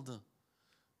aldın?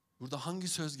 Burada hangi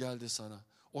söz geldi sana?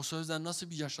 O sözden nasıl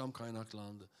bir yaşam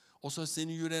kaynaklandı? O söz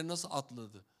senin yüreğine nasıl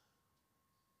atladı?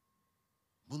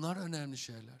 Bunlar önemli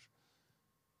şeyler.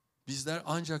 Bizler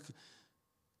ancak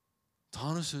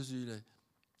Tanrı sözüyle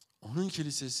onun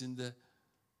kilisesinde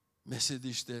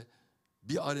Mesediş'te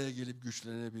bir araya gelip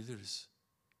güçlenebiliriz.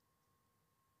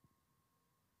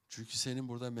 Çünkü senin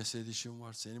burada Mesediş'in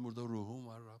var, senin burada ruhun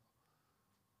var Rab.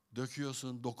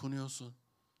 Döküyorsun, dokunuyorsun.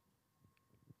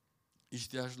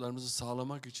 İhtiyaçlarımızı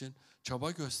sağlamak için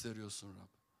çaba gösteriyorsun Rab.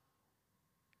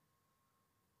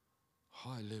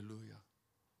 Haleluya.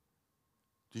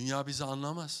 Dünya bizi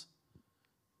anlamaz.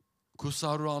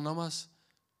 Kutsal Ruh anlamaz.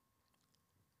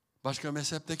 Başka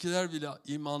mezheptekiler bile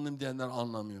imanlıyım diyenler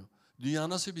anlamıyor. Dünya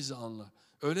nasıl bizi anlar?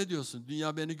 Öyle diyorsun.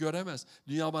 Dünya beni göremez.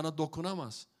 Dünya bana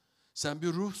dokunamaz. Sen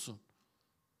bir ruhsun.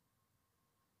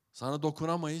 Sana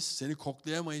dokunamayız, seni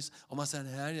koklayamayız ama sen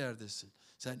her yerdesin.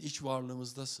 Sen iç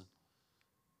varlığımızdasın.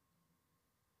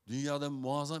 Dünyada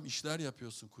muazzam işler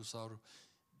yapıyorsun Kutsal Ruh.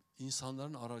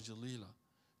 İnsanların aracılığıyla.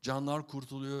 Canlar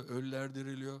kurtuluyor, ölüler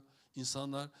diriliyor.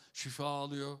 İnsanlar şifa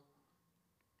alıyor.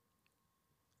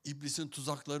 İblisin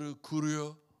tuzakları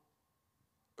kuruyor.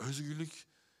 Özgürlük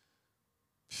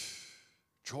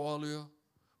çoğalıyor.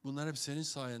 Bunlar hep senin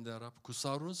sayende ya Rab.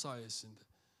 Kutsal Ruh'un sayesinde.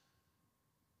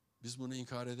 Biz bunu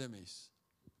inkar edemeyiz.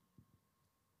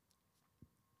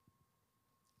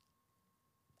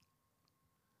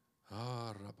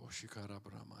 Rabo şikara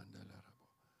bramandelere bo.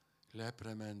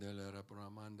 Lepremendelere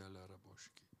bramandelere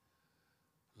boşki.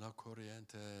 La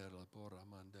corriente la bora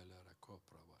mandelere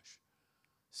kopravaş.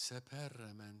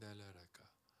 Seperre mendelereka.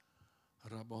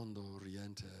 Rabondo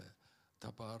oriente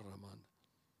tabarraman.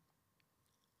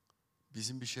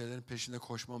 Bizim bir şeylerin peşinde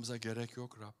koşmamıza gerek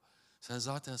yok Rab. Sen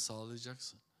zaten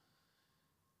sağlayacaksın.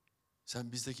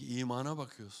 Sen bizdeki imana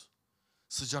bakıyorsun.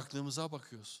 Sıcaklığımıza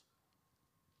bakıyorsun.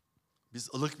 Biz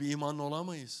ılık bir imanla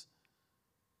olamayız.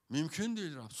 Mümkün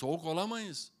değil Rab. Soğuk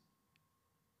olamayız.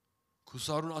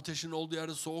 Kutsal Ruh'un ateşin olduğu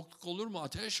yerde soğukluk olur mu?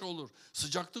 Ateş olur.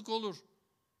 Sıcaklık olur.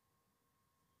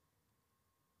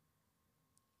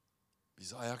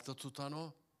 Bizi ayakta tutan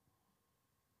o.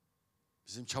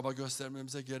 Bizim çaba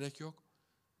göstermemize gerek yok.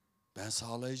 Ben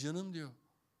sağlayıcınım diyor.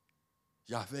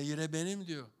 Yahve yine benim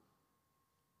diyor.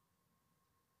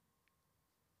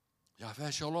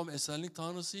 Yahve Şalom esenlik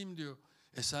tanrısıyım diyor.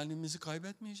 Esenliğimizi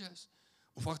kaybetmeyeceğiz.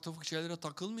 Ufak tefek şeylere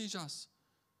takılmayacağız.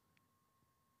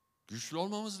 Güçlü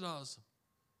olmamız lazım.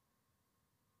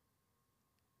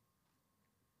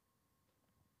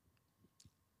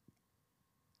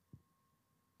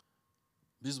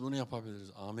 Biz bunu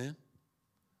yapabiliriz. Amin.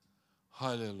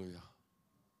 Haleluya.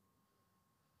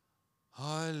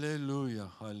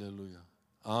 Haleluya. Haleluya.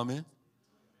 Amin.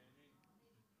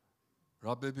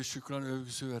 Rabbe bir şükran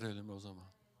övgüsü verelim o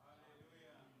zaman.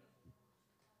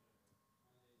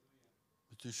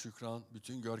 Bütün şükran,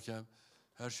 bütün görkem,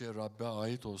 her şey Rabbe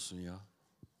ait olsun ya.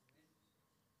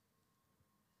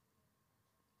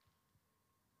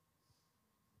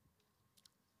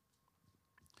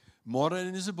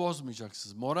 Moralinizi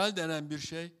bozmayacaksınız. Moral denen bir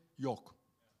şey yok.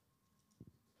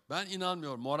 Ben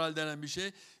inanmıyorum. Moral denen bir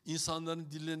şey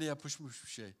insanların dillerine yapışmış bir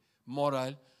şey.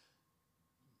 Moral,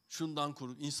 şundan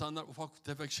kurup, insanlar ufak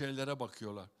tefek şeylere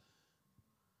bakıyorlar.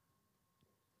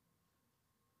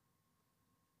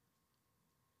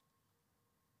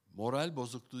 Moral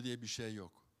bozukluğu diye bir şey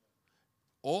yok.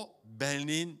 O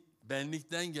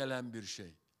benlikten gelen bir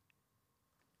şey.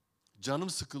 Canım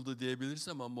sıkıldı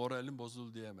diyebilirsin ama moralin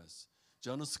bozuldu diyemez.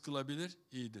 Canın sıkılabilir,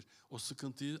 iyidir. O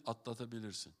sıkıntıyı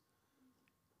atlatabilirsin.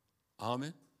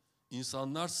 Amin.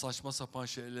 İnsanlar saçma sapan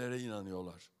şeylere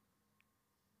inanıyorlar.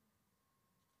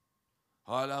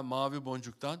 Hala mavi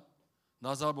boncuktan,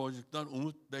 nazar boncuktan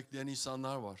umut bekleyen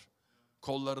insanlar var.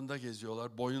 Kollarında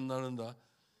geziyorlar, boyunlarında,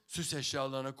 süs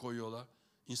eşyalarına koyuyorlar.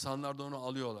 İnsanlar da onu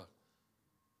alıyorlar.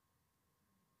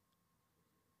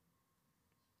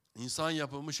 İnsan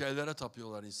yapımı şeylere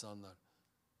tapıyorlar insanlar.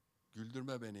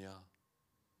 Güldürme beni ya.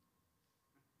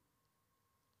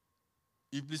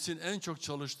 İblisin en çok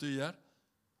çalıştığı yer,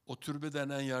 o türbe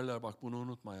denen yerler. Bak bunu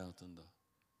unutma hayatında.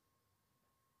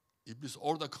 İblis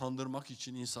orada kandırmak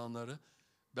için insanları,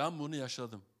 ben bunu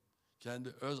yaşadım. Kendi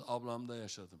öz ablamda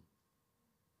yaşadım.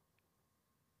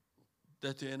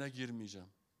 Detayına girmeyeceğim.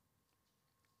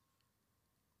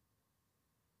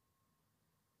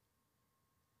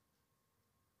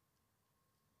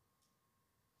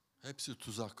 Hepsi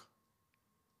tuzak.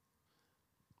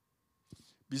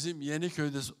 Bizim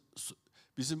Yeniköy'de,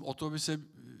 bizim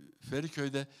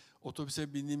Feriköy'de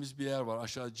otobüse bindiğimiz bir yer var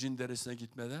aşağı Cin Deresi'ne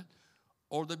gitmeden.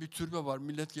 Orada bir türbe var.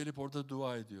 Millet gelip orada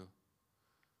dua ediyor.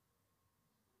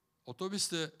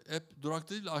 Otobüs de hep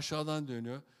durakta değil aşağıdan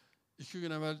dönüyor. 2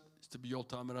 gün evvel işte bir yol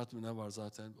tamiratı mı ne var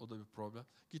zaten, o da bir problem.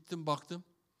 Gittim baktım.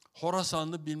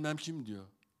 Horasanlı bilmem kim diyor.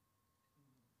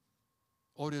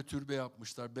 Oraya türbe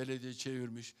yapmışlar. Belediye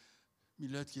çevirmiş.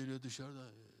 Millet geliyor dışarıda.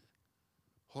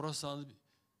 Horasanlı.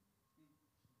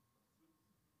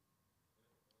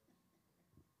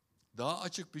 Daha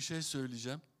açık bir şey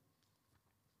söyleyeceğim.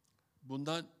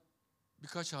 Bundan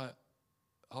birkaç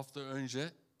hafta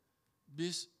önce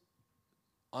biz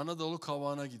Anadolu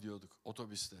Kavağı'na gidiyorduk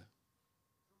otobüste.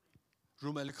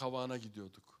 Rumeli Kavağı'na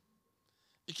gidiyorduk.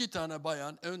 2 tane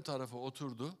bayan ön tarafa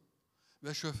oturdu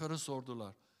ve şoföre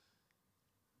sordular.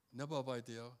 Ne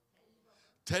babaydı ya?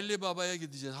 Telli Baba'ya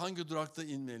gideceğiz. Hangi durakta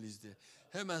inmeliyiz diye.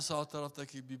 Hemen sağ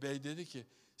taraftaki bir bey dedi ki,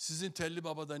 sizin Telli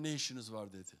Baba'da ne işiniz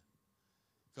var dedi.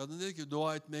 Kadın dedi ki,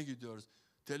 dua etmeye gidiyoruz.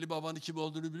 Telli Baba'nın kim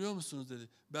olduğunu biliyor musunuz dedi.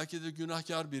 Belki de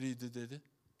günahkar biriydi dedi.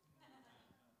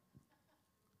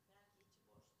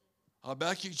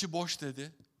 Belki içi boş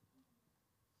dedi.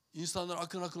 İnsanlar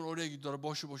akın akın oraya gidiyorlar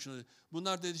boşu boşuna dedi.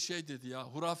 Bunlar dedi dedi ya,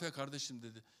 hurafe kardeşim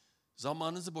dedi.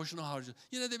 Zamanınızı boşuna harcayın.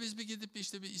 Yine de biz bir gidip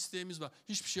işte bir isteğimiz var.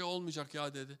 Hiçbir şey olmayacak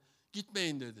ya dedi.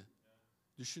 Gitmeyin dedi.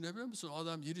 Düşünebiliyor musun? O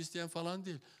adam Hristiyan falan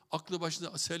değil. Aklı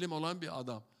başında selim olan bir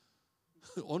adam.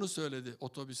 Onu söyledi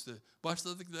otobüste.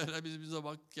 Başladık derler, biz bize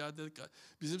baktık ya dedik.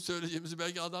 Bizim söyleyeceğimizi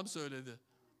belki adam söyledi.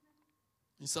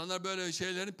 İnsanlar böyle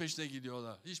şeylerin peşine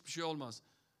gidiyorlar. Hiçbir şey olmaz.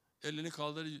 Elini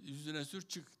kaldır, yüzüne sür,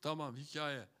 çık. Tamam,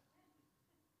 hikaye.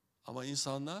 Ama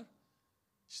insanlar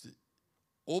işte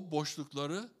o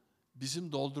boşlukları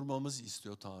bizim doldurmamızı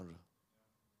istiyor Tanrı.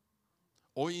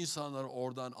 O insanları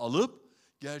oradan alıp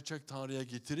gerçek Tanrı'ya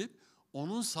getirip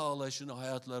onun sağlayışını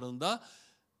hayatlarında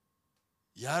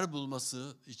yer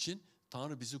bulması için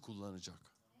Tanrı bizi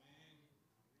kullanacak.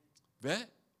 Ve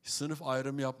sınıf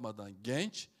ayrımı yapmadan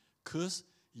genç, kız,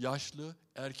 yaşlı,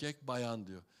 erkek, bayan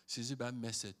diyor. Sizi ben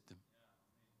mesettim.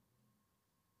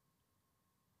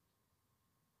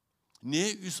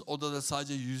 Niye üst odada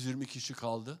sadece 120 kişi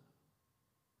kaldı?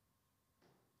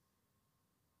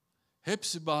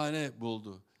 Hepsi bahane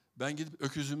buldu. Ben gidip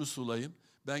öküzümü sulayayım.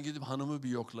 Ben gidip hanımı bir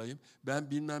yoklayayım.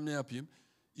 Ben bilmem ne yapayım.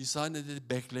 İsa ne dedi?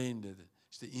 Bekleyin dedi.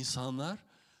 İşte insanlar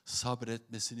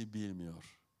sabretmesini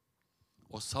bilmiyor.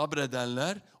 O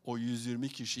sabredenler, o 120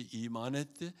 kişi iman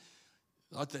etti.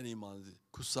 Zaten iman etti.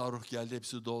 Kutsal Ruh geldi,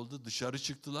 hepsi doldu. Dışarı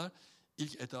çıktılar.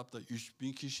 İlk etapta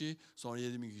 3000 kişi, sonra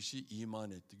 7000 kişi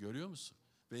iman etti. Görüyor musun?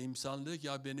 Ve insan dedi ki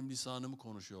ya benim lisanımı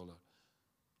konuşuyorlar.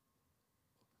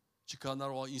 Çıkanlar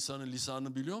o insanın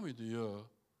lisanını biliyor muydu?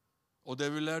 Yok. O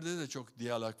devirlerde de çok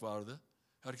diyalog vardı.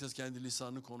 Herkes kendi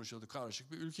lisanını konuşuyordu.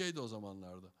 Karışık bir ülkeydi o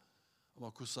zamanlarda.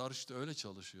 Ama Kutsal Ruh işte öyle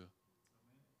çalışıyor.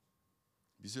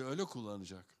 Bizi öyle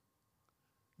kullanacak.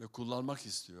 Ve kullanmak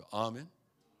istiyor. Amin.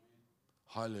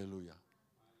 Halleluya.